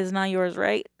I'm like, is not yours,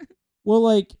 right? Well,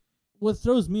 like, what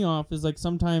throws me off is like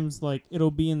sometimes like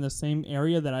it'll be in the same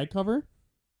area that I cover,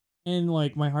 and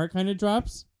like my heart kind of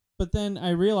drops. But then I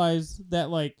realize that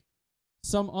like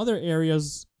some other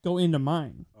areas go into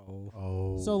mine.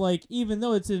 Oh, So like even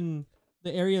though it's in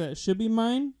the area that should be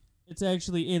mine, it's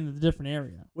actually in the different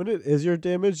area. When it is your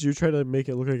damage, you try to make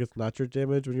it look like it's not your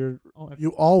damage when you're. Oh, you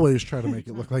always try to make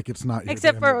it look like it's not your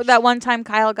Except for damage. that one time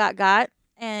Kyle got,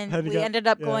 and Had he we got- ended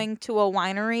up yeah. going to a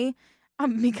winery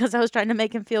because I was trying to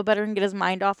make him feel better and get his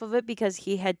mind off of it because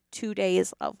he had 2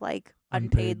 days of like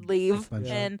unpaid Unpaid leave,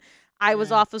 suspension. and I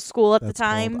was Yeah. off of school at That's the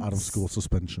time. called out of school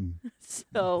suspension.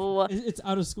 So it's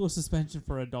out of school suspension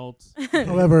for adults.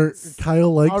 However,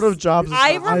 Kyle likes Out of job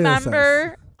I ISS.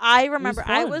 remember I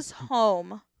fun. was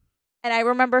home, and I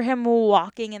remember him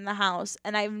walking in the house,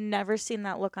 and I've never seen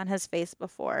that look on his face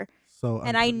before, So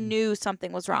and I knew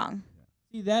something was wrong.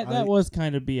 See that I- was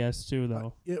kind of BS too,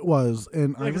 though. it was,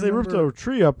 and Yeah, I because they ripped remember- a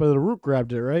tree up and the root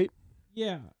grabbed it, right?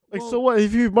 Yeah. Like, well, so what?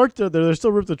 If you marked it there, they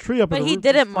still ripped the tree up. But and the he root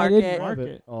didn't just mark didn't it. mark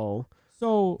grabbed it. Oh,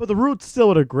 So but the root still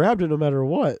would have grabbed it no matter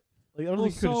what. Like, I don't Well,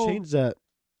 think you could so- have changed that.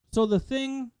 So the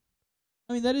thing,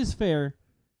 I mean, that is fair,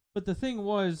 but the thing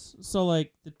was, so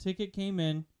like the ticket came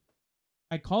in,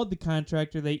 I called the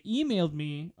contractor, they emailed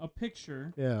me a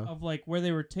picture Yeah, of like where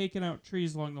they were taking out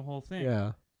trees along the whole thing.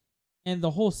 yeah. And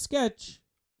the whole sketch,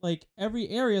 like every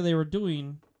area they were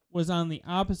doing was on the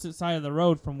opposite side of the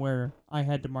road from where I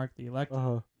had to mark the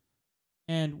electric.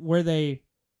 And where they,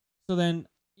 so then,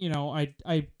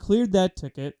 I cleared that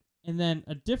ticket, and then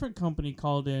a different company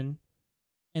called in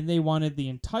and they wanted the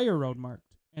entire road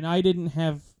marked, and I didn't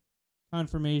have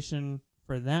confirmation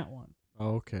for that one.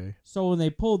 Oh, okay. So when they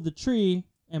pulled the tree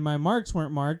and my marks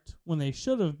weren't marked when they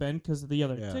should have been because of the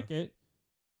other Yeah. ticket,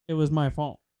 it was my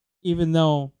fault. Even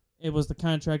though it was the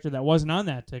contractor that wasn't on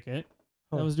that ticket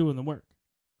that Huh. was doing the work.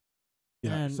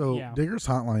 Yeah. And, So yeah. Digger's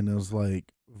Hotline is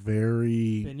like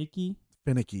very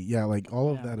Finicky. Yeah, like all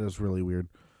of Yeah. that is really weird.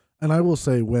 And I will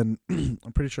say when I'm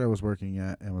pretty sure I was working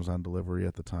at Amazon Delivery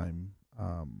at the time.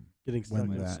 Getting stuck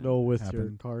when in that snow with your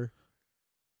happened. car,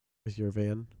 with your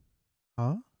van.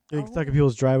 Huh? Getting Oh. stuck in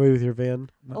people's driveway with your van.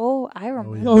 Oh, I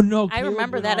remember. yeah. Oh no! I Caleb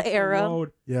remember went that off the era.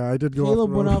 road. Yeah, I did go Caleb off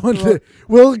the went road off one the road. day.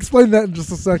 We'll explain that in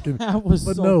just a second. That was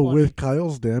But so no, funny. with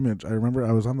Kyle's damage, I remember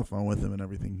I was on the phone with him and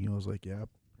everything. He was like, "Yeah,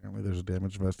 apparently there's a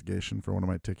damage investigation for one of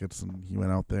my tickets," and he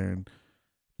went out there and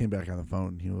came back on the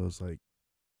phone. He was like,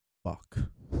 "Fuck,"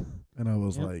 and I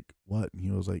was Yep. like, "What?" And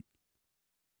he was like,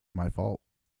 "My fault."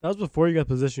 That was before you got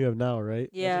the position you have now, right?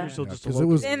 That's when Yeah. you're still Yeah, just 'cause a it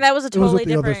was- local. And that was a It was with totally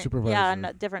the other different,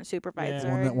 supervisor. different supervisor.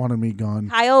 The one that And wanted me gone.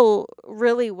 Kyle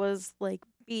really was like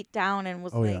beat down and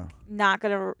was Oh, like yeah. not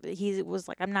gonna. He was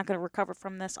like, I'm not gonna recover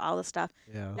from this. All this stuff.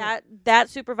 Yeah. That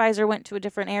supervisor went to a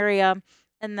different area,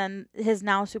 and then his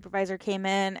now supervisor came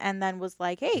in and then was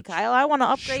like, "Hey, Kyle, I want to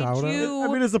upgrade Shout out. you." I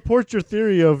mean, it supports your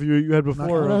theory of you had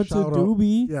before. Shout out to Shout out.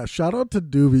 Doobie. Yeah, shout out to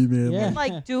Doobie, man. Yeah. and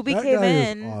like Doobie That came guy is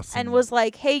in awesome. and was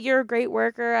like, "Hey, you're a great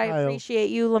worker. I Kyle,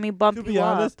 appreciate you. Let me bump To you be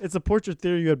honest, up." it supports your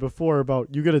theory you had before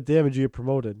about you get a damage, you get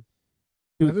promoted.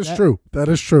 That is true. That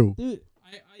is true. Dude,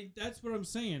 that's what I'm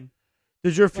saying.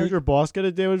 Did your Like- future boss get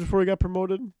a damage before he got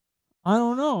promoted? I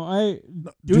don't know.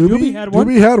 Doobie had one.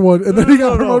 Doobie had one, and No, then he no, got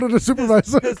no, no. promoted to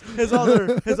supervisor. His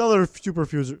other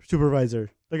supervisor,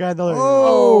 the guy in the other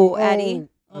Oh, Eddie.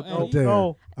 Oh, A Eddie? dare.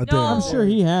 No. A No. dare. I'm sure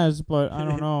he has, but I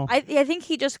don't know. I think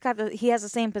he just got he has the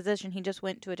same position. He just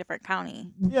went to a different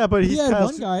county. Yeah, but We he's had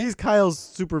Kyle's, one guy. he's Kyle's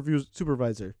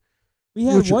supervisor. We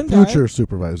had Future, one guy. future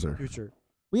supervisor. Future.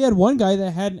 We had one guy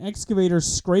that had an excavator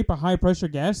scrape a high pressure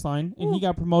gas line, and he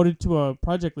got promoted to a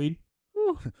project lead.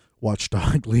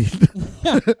 Watchdog lead.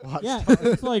 yeah, Watchdog. yeah.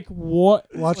 It's like what?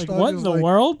 Watchdog like what in is the like-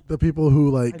 world? The people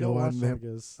who I like know go on there.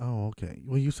 Watchdog is. Oh, okay.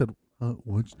 Well, you said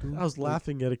Watchdog. I was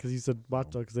laughing at it because you said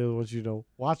Watchdog because they want you to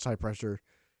watch high pressure.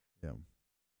 Yeah.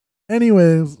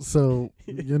 Anyways, so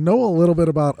you know a little bit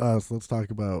about us. Let's talk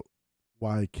about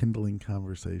why kindling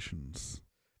conversations.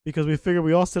 Because we figured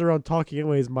we all sit around talking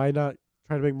anyways. Might not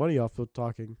try to make money off of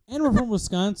talking. And we're from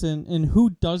Wisconsin, and who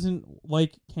doesn't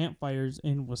like campfires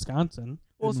in Wisconsin?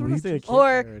 Well, And so we're we not saying a just-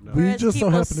 Or- campfire right now. We Whereas just so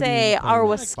people happen to be say in our Fire.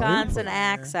 Wisconsin Fire.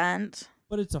 accent.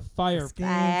 But it's a fire.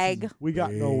 Bag. We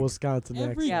got no Big. Wisconsin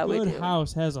Every accent. Yeah, we good do.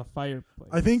 house has a fireplace.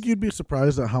 I think you'd be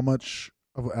surprised at how much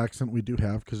of an accent we do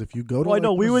have. Because if you go to Oh, I like,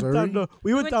 know. We went Missouri, down to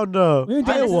we went went- down to we went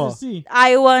down to Iowa. Tennessee.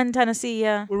 Iowa and Tennessee,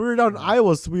 yeah. When we were down in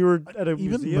Iowa, so we were at a even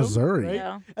museum, Missouri. right?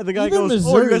 Yeah. And the guy Even goes,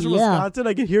 "Oh, you guys Missouri, from yeah. Wisconsin?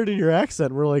 I can hear it in your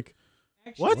accent." We're like,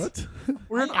 Actually, "What?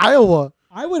 We're in Iowa."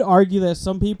 I would argue that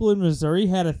some people in Missouri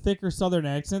had a thicker Southern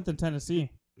accent than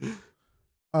Tennessee.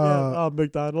 Yeah,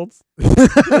 McDonald's.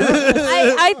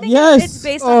 I think Yes. it's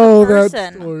based on Oh, the that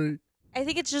person. story. I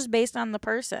think it's just based on the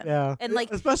person. Yeah, And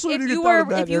like especially if when you get down were in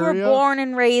that if you were area. born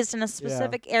and raised in a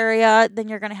specific area, then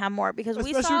you're gonna have more because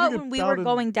we Especially saw when it you when get we down were in-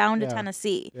 going down to yeah.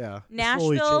 Tennessee. Yeah, it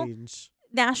Nashville- slowly change.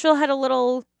 Nashville had a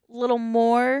little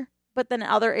more, but then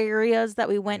other areas that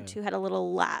we went Yeah. to had a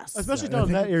little less. Especially Yeah, I down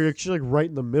in think that area, 'cause you're like right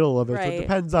in the middle of it. So Right. it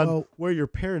depends on Well- where your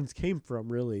parents came from,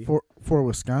 really. For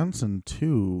Wisconsin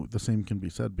too, the same can be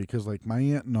said because like my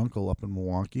aunt and uncle up in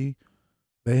Milwaukee,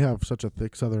 they have such a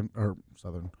thick southern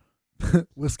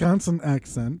Wisconsin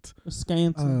accent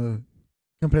Wisconsin.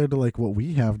 compared to like what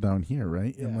we have down here,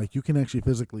 right? And Yeah. like you can actually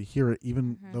physically hear it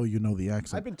even Mhm. though you know the I've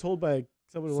accent. been told by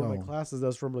someone in one of my So- classes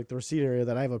that's from like the Racine area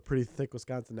that I have a pretty thick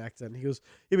Wisconsin accent. He goes,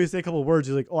 he may say a couple of words.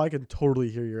 He's like, "Oh, I can totally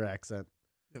hear your accent."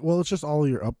 Well, it's just all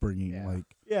your upbringing, Yeah. like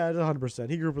Yeah, 100%.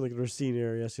 He grew up in like the Racine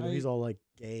area, so I- he's all like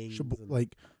gangs. and-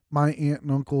 like my aunt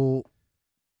and uncle.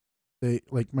 They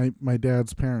like my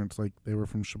dad's parents, like they were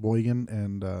from Sheboygan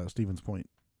and Stevens Point,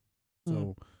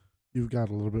 so you've got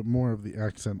a little bit more of the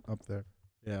accent up there.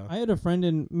 yeah. I had a friend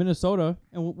in Minnesota,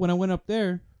 and when I went up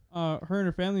there, her and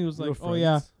her family was We were like, "Oh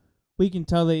yeah, friends. we can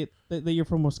tell that you're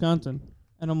from Wisconsin."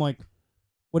 And I'm like,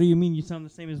 "What do you mean? You sound the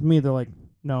same as me?" They're like,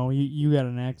 "No, you got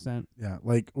an accent." Yeah,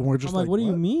 like we're just I'm like, "What do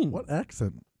you mean?" What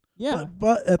accent? Yeah,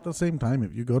 But at the same time,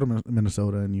 if you go to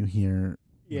Minnesota and you hear,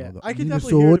 you Yeah, know, the I can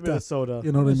definitely hear it in Minnesota, Minnesota.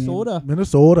 you know what Minnesota. I mean?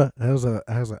 Minnesota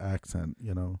has an accent,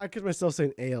 you know. I catch myself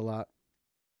saying "a" lot.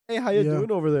 Hey, how you Yeah.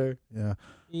 doing over there? Yeah.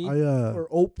 E? Or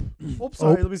Ope. Ope,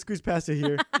 sorry. Ope. Let me squeeze past you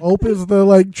here. Ope is the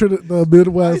like the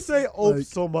Midwest. I say Ope like,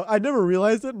 so much. I never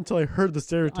realized it until I heard the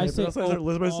stereotype. I say and I started Ope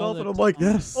listening to all myself, the and I'm like,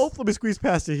 time. yes. Ope, let me squeeze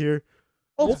past you here.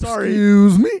 Ope, sorry.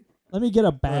 Excuse me. Let me get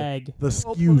a bag. The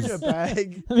Ope, let me get skews. a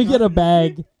bag. Let me get a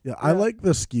bag. Yeah, I like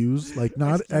the skews. Like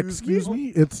not Excuse excuse me? me.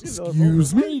 It's You know,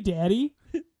 excuse me. Hey, Daddy.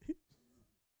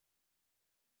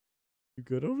 You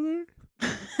good over there?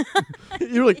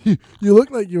 You're like you look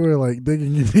like you were like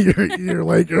digging into your ear.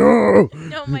 Like oh.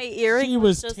 No, my earring. She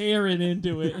was just, tearing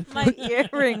into it. my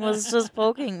earring was just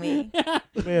poking me.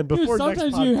 Man, before Dude, next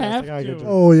sometimes podcast, you I have gotta to. get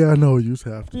Oh yeah, no, you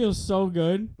have to. Feels so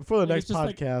good. Before the Like, next it's just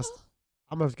like, podcast,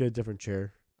 I'm gonna have to get a different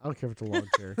chair. I don't care if it's a lawn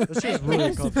chair. This chair's really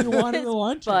Yes, if you comfortable. wanted the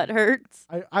lunch. Butt hurts.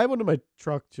 I have one in my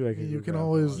truck too. I can You go can grab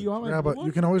always one. You want my grab blue a one?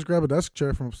 you can always grab a desk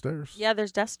chair from upstairs. Yeah,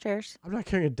 there's desk chairs. I'm not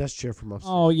carrying a desk chair from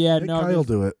upstairs. Oh yeah, Let no, Kyle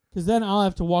do it. because then I'll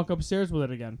have to walk upstairs with it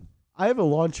again. I have a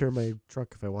lawn chair in my truck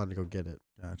if I wanted to go get it.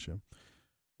 Gotcha.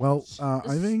 Well,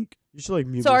 I think You should like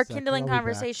mute So me. our a sec, and kindling I'll be back.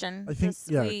 conversation. I think- this-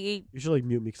 yeah. we You should like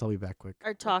mute me because I'll be back quick.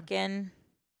 are talking.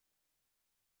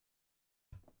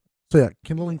 so. Yeah,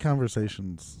 kindling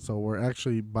conversations. So we're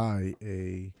actually by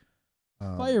a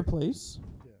Fireplace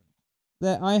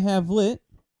that I have lit.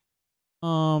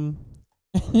 And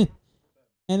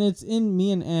it's in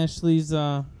me and Ashley's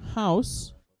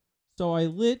house. So I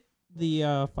lit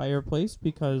the fireplace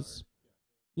because,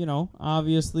 you know,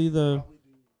 obviously the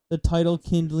title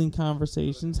Kindling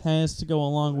Conversations has to go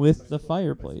along with the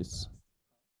fireplace.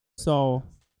 So,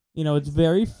 you know, it's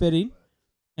very fitting,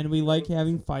 and we like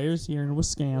having fires here in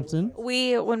Wisconsin.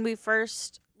 When we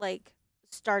first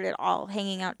started all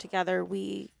hanging out together,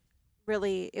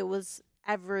 it was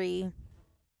every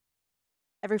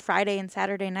Friday and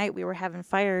Saturday night we were having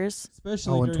fires.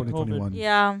 Especially in during 2021. COVID.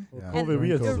 Yeah. Yeah, COVID, we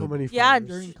had so COVID. many. Yeah, fires.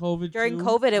 During COVID. During too.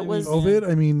 COVID, it I mean, was-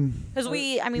 COVID. I mean, Because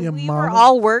we the were amount of-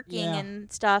 all working Yeah.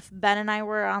 and stuff. Ben and I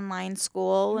were online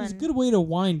school, It was a and good way to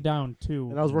wind down too.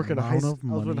 And I was working amount I of was in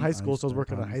money high I school, so I was spent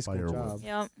working a on high school firewood. job.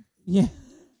 yep. Yeah.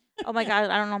 Oh my god,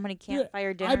 I don't know how many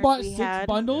campfire dinners I bought we 6 had.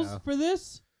 bundles Yeah. for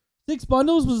this. 6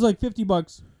 bundles was like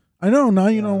 $50. I know. Now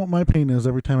you know Yeah. what my pain is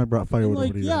every time I brought I'm firewood like,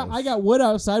 over to your yeah, house. I got wood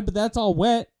outside, but that's all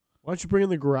wet Why don't you bring in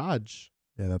the garage?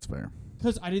 Yeah, that's fair.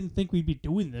 because I didn't think we'd be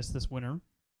doing this winter,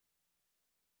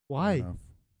 Why? Fair enough.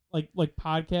 like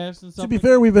podcasts and stuff. To be like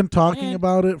fair, that. we've been talking And-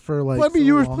 about it for like. Well, I mean, so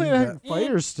you were long planning on that- having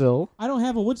fires still. I don't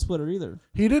have a wood splitter either.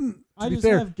 He didn't. To I be just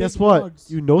fair, have Guess big what? logs.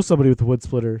 You know somebody with a wood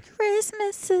splitter.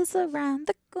 Christmas is around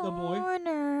the The boy?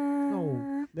 corner.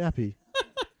 No. Nappy.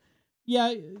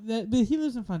 Yeah, but he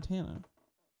lives in Fontana.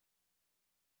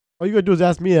 All you gotta do is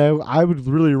ask me. I would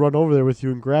really run over there with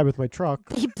you and grab it with my truck.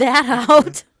 Beep that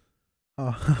out.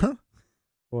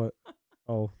 What?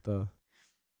 Oh, the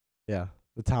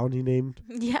town he named.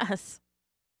 Yes.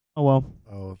 Oh well.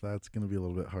 oh, that's gonna be a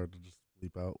little bit hard to just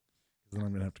bleep out. 'Cause then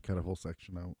I'm gonna have to cut a whole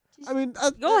section out. I mean,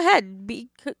 Go ahead.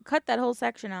 Cut that whole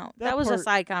section out. That That was a part-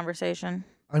 side conversation.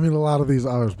 I mean, a lot of these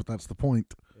ours, but that's the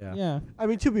point. Yeah. Yeah, I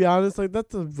mean, to be honest, like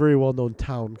that's a very well-known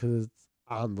town because it's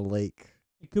on the lake.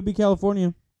 it could be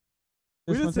California.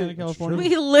 We There's didn't say Fontana, it's California.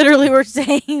 We literally were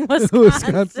saying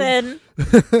Wisconsin.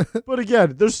 But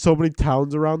again, there's so many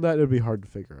towns around that it'd be hard to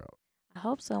figure out. I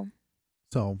hope so.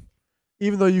 So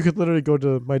Even though you could literally go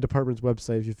to my department's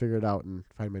website if you figure it out and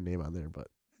find my name on there. But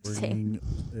bringing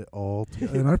it all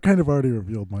together. And I've kind of already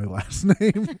revealed my last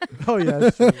name. oh yeah,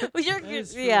 that's true. Well, That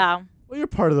is true. yeah. Well, you're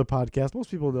part of the podcast. Most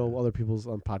people know other people's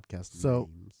on podcasts. So-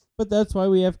 names. But that's why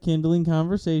we have kindling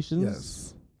conversations.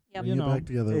 Yes. Yep. We You get know. back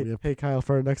together. We Hey, have hey, Kyle,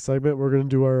 for our next segment, we're gonna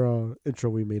do our intro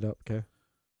we made up. Okay.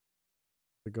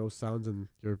 The ghost sounds, and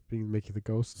you're making the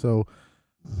ghost. so.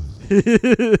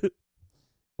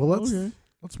 Well, Okay.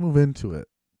 let's move into it.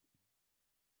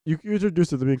 You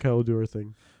introduce it, then me and Kyle will do our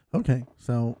thing. Okay,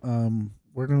 so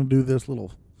we're gonna do this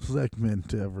little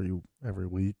segment every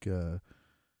week. Gonna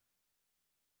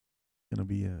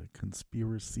be a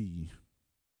conspiracy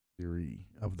theory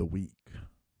of the week.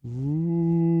 Ooh,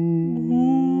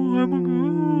 I'm a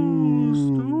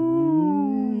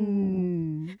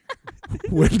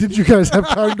When did you guys have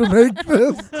time to make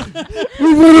this?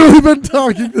 We've literally been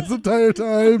talking this entire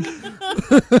time.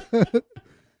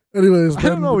 Anyways, I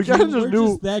don't know. We Ben, kind of just We're knew.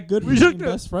 just that good we for just being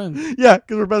knew- best friends. Yeah,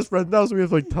 because we're best friends now, so we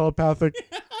have like telepathic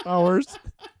powers.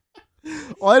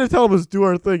 All I had to tell him was do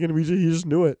our thing, and he just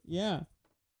knew it. Yeah.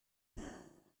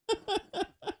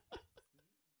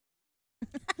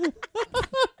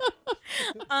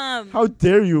 How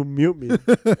dare you mute me?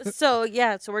 So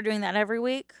we're doing that every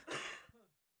week,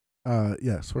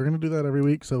 yes, we're gonna do that every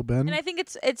week. So Ben, and I think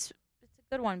it's a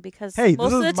good one because Hey,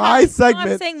 most this of the is time, my no, I'm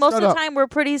segment. saying most Shut of the up. time we're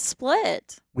pretty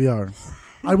split. we are.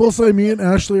 I will say, me and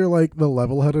Ashley are like the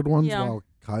level-headed ones, Yeah. while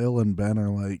Kyle and Ben are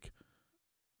like,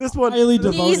 This one, Highly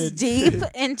this- devoted. Knees deep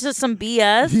into some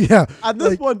BS. yeah, on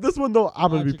this like- one though,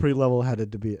 I'm gonna be Logical. pretty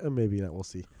level-headed to be. Maybe not. We'll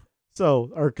see.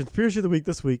 So our conspiracy of the week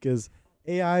this week is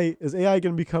AI. Is AI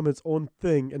going to become its own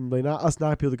thing and us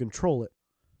not be able to control it?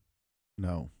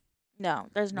 no. No,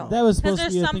 there's no. That was Because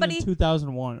supposed to be there's a thing in somebody-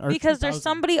 2001. Or Because there's 2000.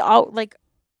 somebody out like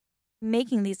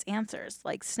making these answers,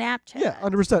 like Snapchat. Yeah,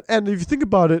 100%. And if you think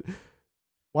about it,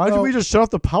 why don't Well- we just shut off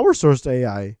the power source to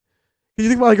AI? Because you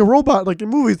think about like a robot, like in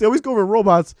movies, they always go over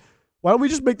robots. Why don't we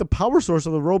just make the power source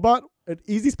of the robot an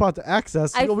easy spot to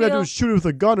access? I All we have to do feel- is shoot it with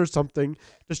a gun or something,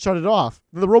 just shut it off.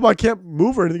 Then the robot can't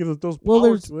move or anything if there's Well,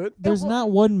 power to it. There's will-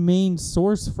 not one main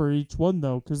source for each one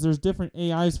though, because there's different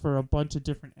AIs for a bunch of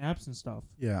different apps and stuff.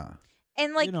 Yeah.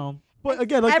 And like you know, But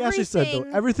again, like Ashley said, though,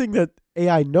 everything- everything that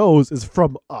AI knows is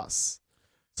from us.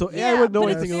 So AI wouldn't know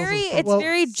but anything it's else. very, is from it's us.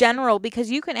 very general because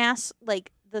you can ask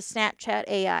like the Snapchat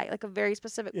AI like a very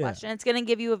specific Yeah. question. It's gonna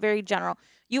give you a very general.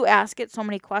 You ask it so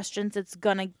many questions, it's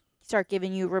gonna start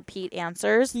giving you repeat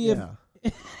answers. see Yeah.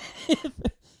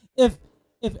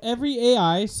 if every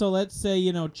AI, so let's say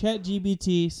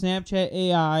ChatGPT, Snapchat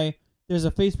AI, there's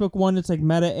a Facebook one that's like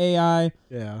Meta AI.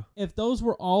 Yeah. If those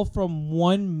were all from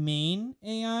one main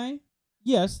AI,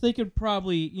 yes, they could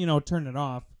probably turn it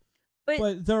off.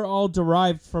 But they're all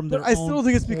derived from their But I still own don't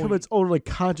think it's become point. its own like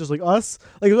conscious like us.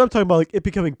 Like I'm talking about like it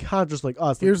becoming conscious like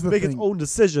us. Like, Here's the make thing. its own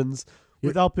decisions Here-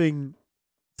 without being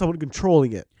someone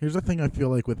controlling it. Here's the thing I feel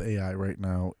like with AI right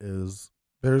now is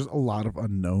there's a lot of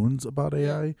unknowns about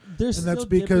AI, They're and still that's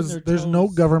dipping because their there's no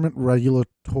toes. government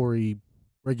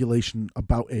regulation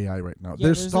about AI right now. Yeah,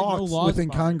 there's there's, like, no talks laws within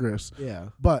about it. Congress, Yeah.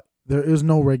 but there is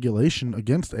no regulation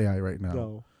against AI right now.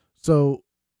 No. So,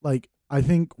 like, I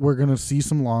think we're gonna see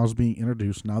some laws being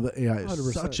introduced now that AI is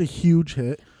 100%. such a huge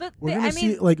hit. But We're th- gonna I see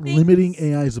mean, like things- limiting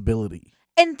AI's ability.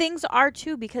 And things are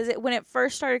too because when it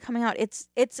first started coming out, it's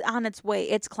on its way.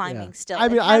 It's climbing Yeah. still. I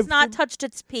mean, it has I've- not touched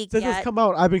its peak Since yet. it's come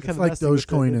out, I've been kind It's of like messing with it.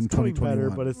 Dogecoin in It's coming better,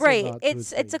 2021. but it's still Right. not to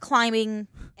It's a peak. climbing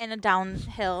and a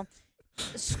downhill.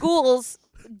 Schools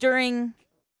during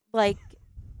like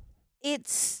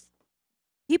it's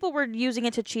people were using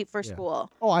it to cheat for Yeah.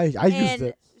 school. Oh, I used And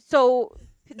it. so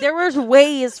there was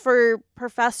ways for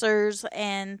professors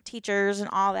and teachers and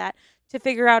all that to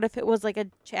figure out if it was like a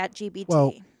chat GPT.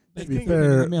 Well, They to be couldn't get an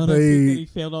fair, email next week that they he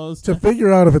failed all his to tests. figure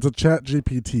out if it's a Chat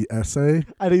GPT essay.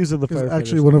 I didn't use it in the Because firefighters.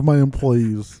 actually, one of my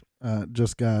employees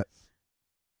just got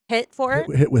Hit for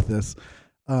it. hit with this.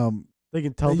 they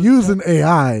can tell. They the use chat- an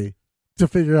AI to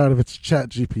figure out if it's Chat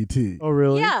GPT. Oh,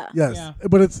 really? Yeah. Yes, Yeah.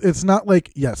 but it's not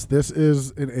like yes, this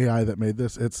is an AI that made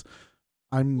this.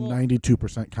 I'm Well-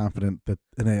 92% confident that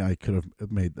an AI could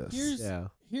have made this. Here's Yeah.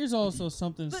 here's also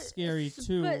something But- scary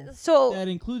too. But, so That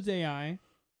includes AI.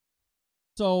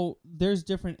 So there's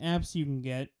different apps you can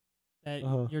get that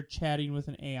Uh-huh. you're chatting with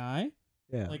an AI,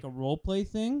 Yeah. like a role play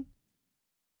thing,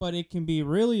 but it can be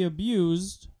really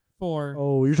abused for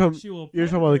Oh, you're talking. sexual You're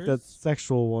talking about like that predators.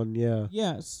 sexual one. Yeah.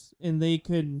 Yes, and they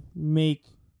could make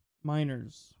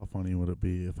minors. How funny would it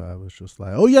be if I was just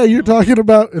like, "Oh yeah, you're talking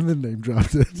about," and then name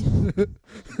dropped it.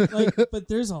 Like, but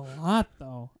there's a lot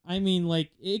though. I mean, like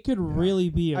it could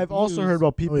really be. I've also heard abused.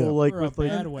 about people yeah. like For a with like.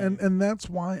 bad way. and that's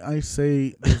why I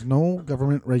say there's no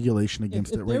government regulation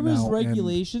against If it there right was now. and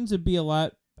regulations, it'd be a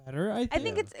lot better. I think. I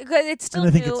think it's still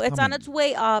I think new. it's It's on coming. its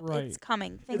way up. Right. It's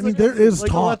coming. I Things mean, are there gonna- is Like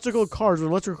talks. electrical cars,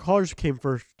 when electrical cars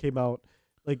came out,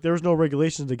 like there was no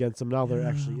regulations against them. Now there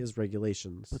actually is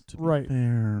regulations. But to be Right.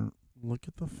 fair, look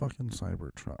at the fucking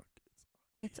Cybertruck.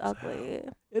 It's ugly.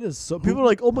 It is so. Who People are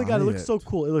like, "Oh my would god, it buy looks so it?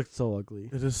 cool." It looks so ugly.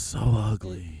 It is so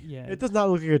ugly. Yeah. It does not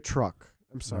look like a truck.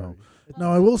 I'm sorry.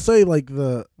 Now I will say, like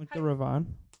the Like the Ravon.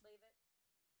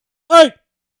 Hey.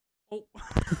 Oh.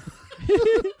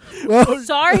 well,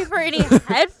 Sorry for any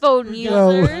headphone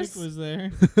No. Mike users. was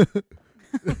there.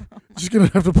 just gonna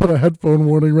have to put a headphone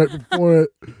warning right before it.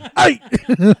 Hey!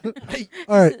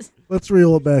 All right, let's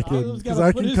reel it back in Oliver's because gotta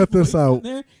I put can his cut this voice in out.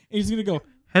 there, and he's gonna go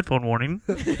headphone warning.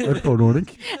 Headphone warning.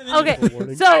 And then Okay, Headphone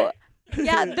warning. so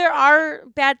yeah, there are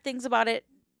bad things about it.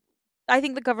 I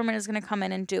think the government is going to come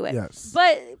in and do it. Yes.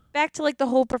 But back to like the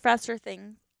whole professor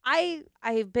thing. I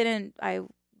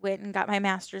went and got my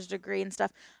master's degree and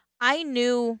stuff. I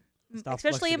knew, Stop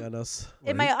especially flexing on us.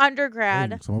 in my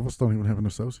undergrad. Dang, some of us don't even have an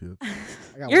associate.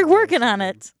 I got You're one of working those. on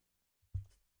it.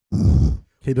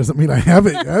 Okay, doesn't mean I have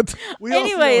it yet. We all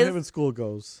see how Anyways. him in school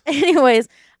goes. Anyways,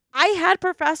 I had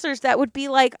professors that would be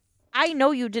like, I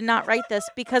know you did not write this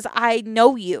because I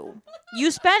know you. You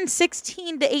spend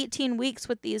 16 to 18 weeks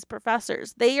with these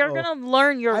professors. They are Oh. going to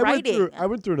learn your writing. I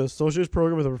went through an associate's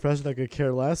program with a professor that could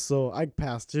care less, so I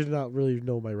passed. She did not really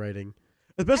know my writing.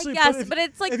 Especially I guess, if, but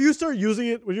it's like if you start using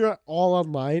it when you're all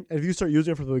online, and if you start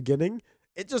using it from the beginning,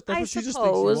 that's I what she just thinks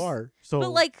suppose. you are. So, but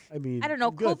like I mean, I don't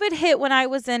know. good. COVID hit when I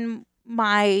was in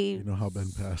my You know how Ben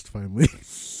passed finally.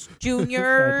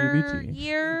 junior ChatGPT.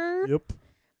 year, Yep. To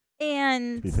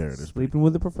and be fair, it is. Sleeping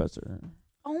with the professor.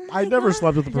 oh my I never God.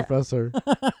 slept with the professor.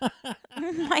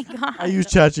 Oh my god! I use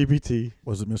ChatGPT.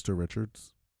 Was it Mr.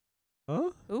 Richards? Huh?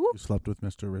 Ooh, You slept with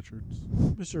Mr. Richards?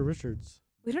 Mr. Richards.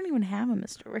 we don't even have a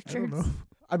Mr. I Richards. don't know.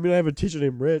 I mean, I have a teacher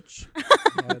named Rich.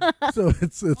 So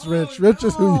it's Oh, Rich. Rich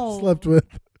is who no. you slept with.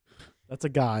 That's a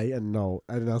guy, and no,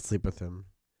 I did not sleep with him.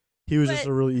 He was just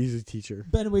But- a really easy teacher.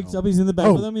 Ben wakes Oh. up, he's in the bed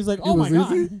Oh, with him. He's like, he "Oh my was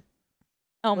god!" easy?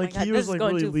 Oh my Like god, he this was is like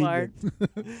going really too far.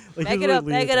 lenient. Like, Back he it was up,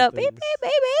 really back it lenient up. on Beep, things.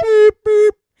 beep, beep, beep. Beep,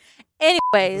 beep.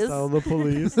 Anyways, Sound the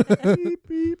police. Beep,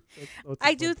 beep. That's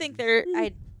I a do fun think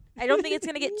thing. I don't think it's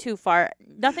gonna get too far.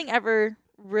 Nothing ever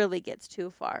really gets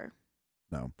too far.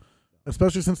 No.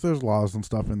 Especially since there's laws and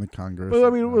stuff in the Congress. But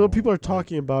I mean, now, what people are like,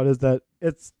 talking about is that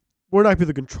we're not going to be able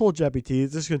to control GPT.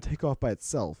 It's just going to take off by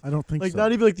itself. I don't think Like so.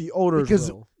 not even like the owners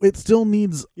Because will. it still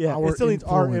needs Yeah, our it still needs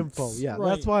our influence. info. Yeah, Right.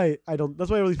 that's why I don't. That's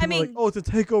why all these I people are like, mean- oh, it's to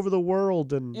take over the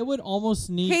world, and It would almost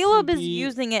need. Caleb to is be,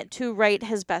 using it to write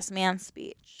his best man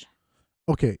speech.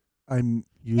 Okay, I'm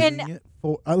using it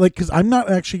for because I'm not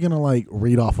actually gonna like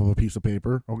read off of a piece of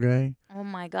paper. Okay, Oh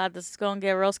my god, this is going to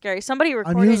get real scary. Somebody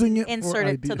record I'm it using and it insert for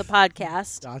it to ideas. the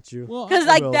podcast. got you. Well, Because I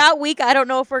like will. that week, I don't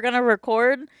know if we're gonna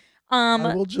record.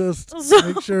 I will just so-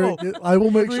 make sure. I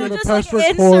will make We'll sure to just press like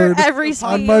record insert every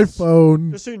on my speech.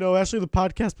 phone. Just so you know, actually, the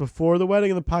podcast before the wedding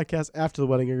and the podcast after the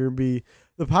wedding are going to be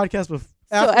the podcast. So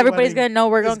After everybody's the gonna wedding, know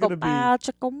we're is gonna go gonna be- wow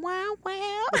chicka wow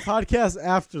wow. The podcast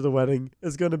after the wedding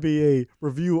is going to be a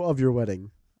review of your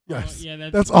wedding. Yes, yeah,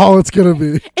 that's all it's gonna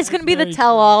be. It's gonna be the very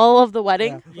tell all of the Yeah.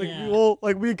 wedding. Like Yeah. we will,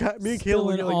 like me and Caleb will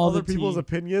Spilling get like all other the people's tea.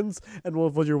 opinions, and we'll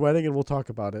for your wedding, and we'll talk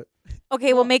about it.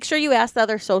 Okay, well make sure you ask the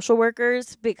other social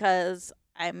workers because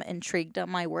I'm intrigued on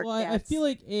my work. Well, I dad's feel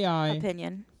like AI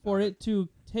opinion. for it to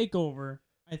take over.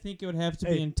 I think it would have to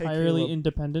Hey, be hey, entirely Caleb.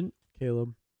 independent.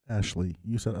 Caleb, Ashley,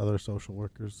 you said other social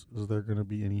workers. Is there gonna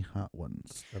be any hot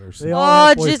ones that are? They all Oh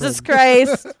have Jesus boyfriends.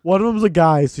 Christ! one of them's a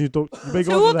guy, so you don't. You may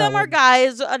go Two for of that them are one.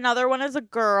 guys. Another one is a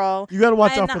girl. You gotta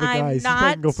watch out And for the I'm guys. You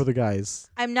probably can go not- for the guys.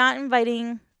 I'm not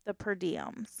inviting the per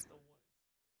diems.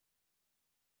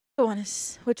 The one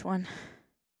is which one?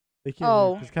 They can't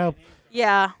Oh. 'cause Kyle,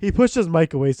 Yeah. he pushed his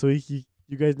mic away, so you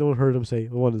guys don't heard him say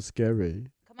the one is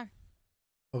scary. Come on.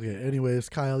 Okay. Anyways,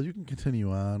 Kyle, you can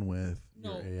continue on with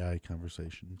No. your AI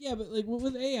conversation. Yeah, but like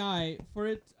with AI,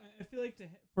 I feel like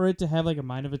for it to have like a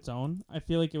mind of its own, I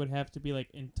feel like it would have to be like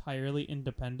entirely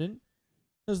independent.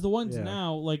 Because the ones Yeah.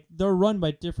 now, like they're run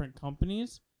by different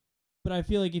companies, but I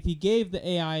feel like if you gave the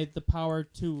AI the power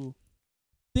to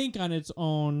think on its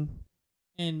own,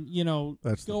 and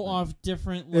That's the go thing. off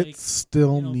different like It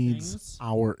still know, needs things.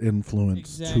 our influence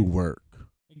Exactly. to work.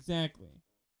 exactly.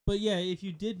 But yeah, if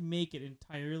you did make it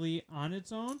entirely on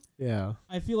its own, Yeah.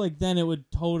 I feel like then it would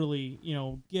totally,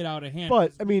 get out of hand.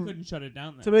 But, 'cause I we mean, couldn't shut it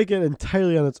down. To Then. make it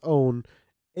entirely on its own,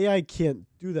 AI can't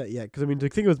do that yet. Because I mean, to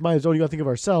think of its mind its own, you gotta think of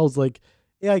ourselves. Like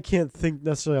AI can't think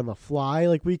necessarily on the fly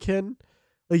like we can.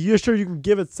 Like you're sure you can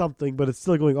give it something, but it's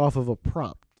still going off of a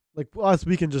prompt. Like us,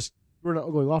 we're not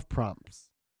going off prompts.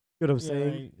 You know what I'm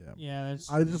saying? right. Yeah. Yeah,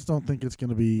 that's. I just don't think it's going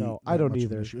to be. No, I that don't much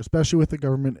of an either. issue, especially with the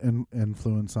government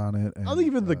influence on it. I don't think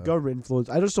even the and, government influence.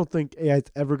 I just don't think AI is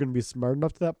ever going to be smart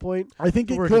enough to that point. I think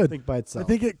it where it can could. think by I itself.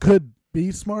 think it could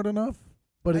be smart enough,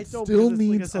 but I it don't, still because it's- like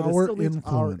I needs said, it our still needs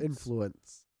influence. our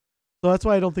influence. So that's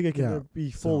why I don't think it can Yeah, ever be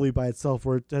so- fully by itself,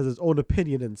 where it has its own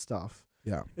opinion and stuff.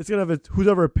 Yeah, It's gonna have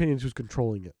whoever opinions who's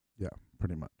controlling it.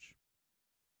 pretty much.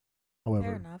 Fair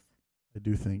However, enough. I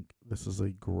do think this is a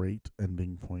great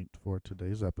ending point for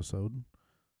today's episode.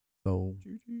 So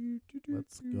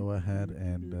let's go ahead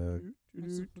and.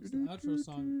 What's the outro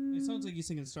song? It sounds like you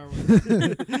singing Star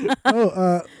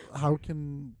Wars. How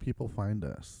can people find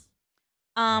us?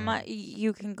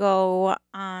 You can go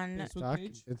on. Facebook TikTok,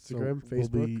 page, Instagram, So we'll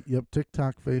Facebook. be-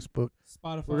 TikTok, Facebook.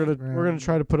 Spotify. We're Instagram. gonna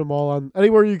try to put them all on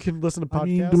anywhere you can listen to podcasts. I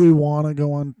mean, do we want to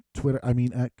go on Twitter? I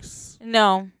mean, X.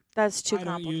 No, that's too I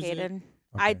don't use it. complicated.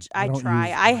 Okay. I don't try.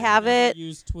 use- I have it.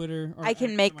 Use Twitter. Or I can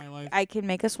X in make my life. I can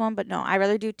make us one, but no, I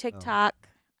rather do TikTok.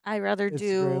 I rather Instagram,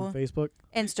 do Facebook,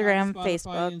 Instagram, Spotify,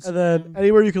 Facebook. Instagram. and then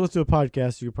anywhere you can listen to a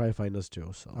podcast, you can probably find us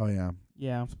too. So Oh yeah,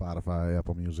 Yeah. Spotify,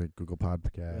 Apple Music, Google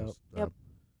Podcasts. Yep.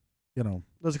 You know,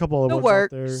 there's a couple other It ones out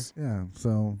there. works. yeah.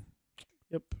 So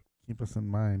Yep. keep us in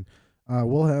mind.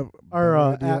 We'll have Our, better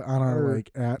idea at- on our our- like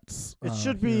ats. It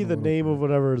should here be in a the little name bit. of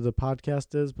whatever the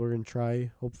podcast is, but we're gonna try.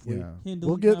 Hopefully, Yeah, Handle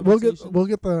we'll the get conversation. we'll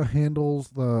get the handles,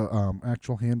 the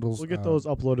actual handles. we'll get those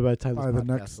uploaded by the time by this the podcast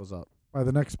next- goes up. by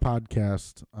the next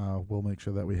podcast, we'll make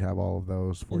sure that we have all of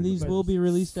those for And you. these will be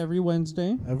released every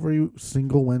Wednesday. Every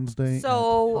single Wednesday.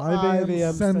 So, at 5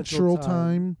 a.m. Central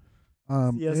Time.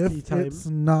 CST If time. it's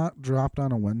not dropped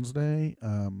on a Wednesday,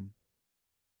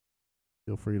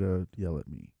 feel free to yell at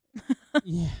me.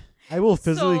 Yeah. I will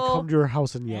physically So- come to your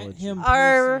house and yell At at you. him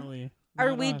Are- personally, are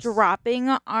not we us. dropping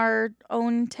our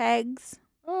own tags?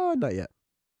 Not yet.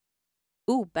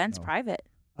 Ooh, Ben's No. private.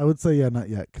 I would say, yeah, not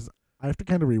yet, because I have to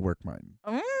kind of rework mine.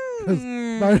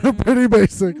 Mm. Mine are pretty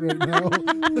basic right now.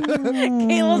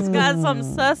 Kayla's got some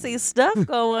sussy stuff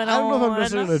going on. I don't know if I'm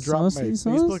necessarily going to drop my Saucy,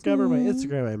 Facebook ever. My saucy.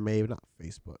 Instagram I may, but not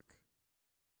Facebook.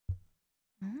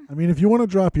 I mean, if you want to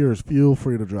drop yours, feel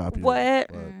free to drop yours. What?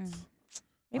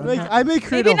 but Maybe I may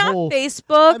create Maybe a not whole.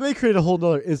 Facebook. I may create a whole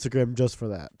nother Instagram just for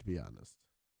that. To be honest,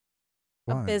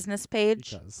 A why? business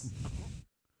page. because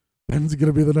Ben's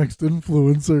gonna be the next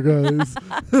influencer, guys.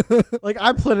 like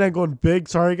I'm planning on going big.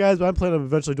 Sorry guys, but I'm planning on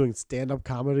eventually doing stand-up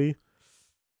comedy.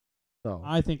 So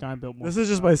I think I built more. this is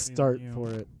just my comedy than start you. for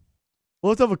it.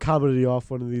 We'll have to have a comedy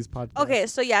off one of these podcasts. Okay,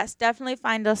 so yes, definitely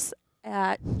find us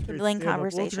at Create Kindling stand-up- We'll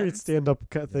create Conversations. stand-up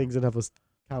things and have a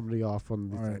comedy off one of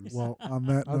these All right. things Well, on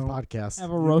that on note, podcast.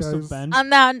 Have a You roast guys- of Ben. On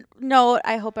that note,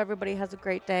 I hope everybody has a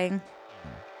great day.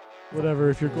 Whatever.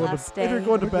 If you're going to Last if you're day.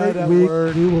 going to have a bed great at week.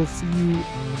 work. We will see you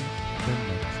on the next.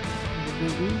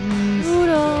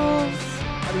 Noodles.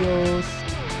 Adios.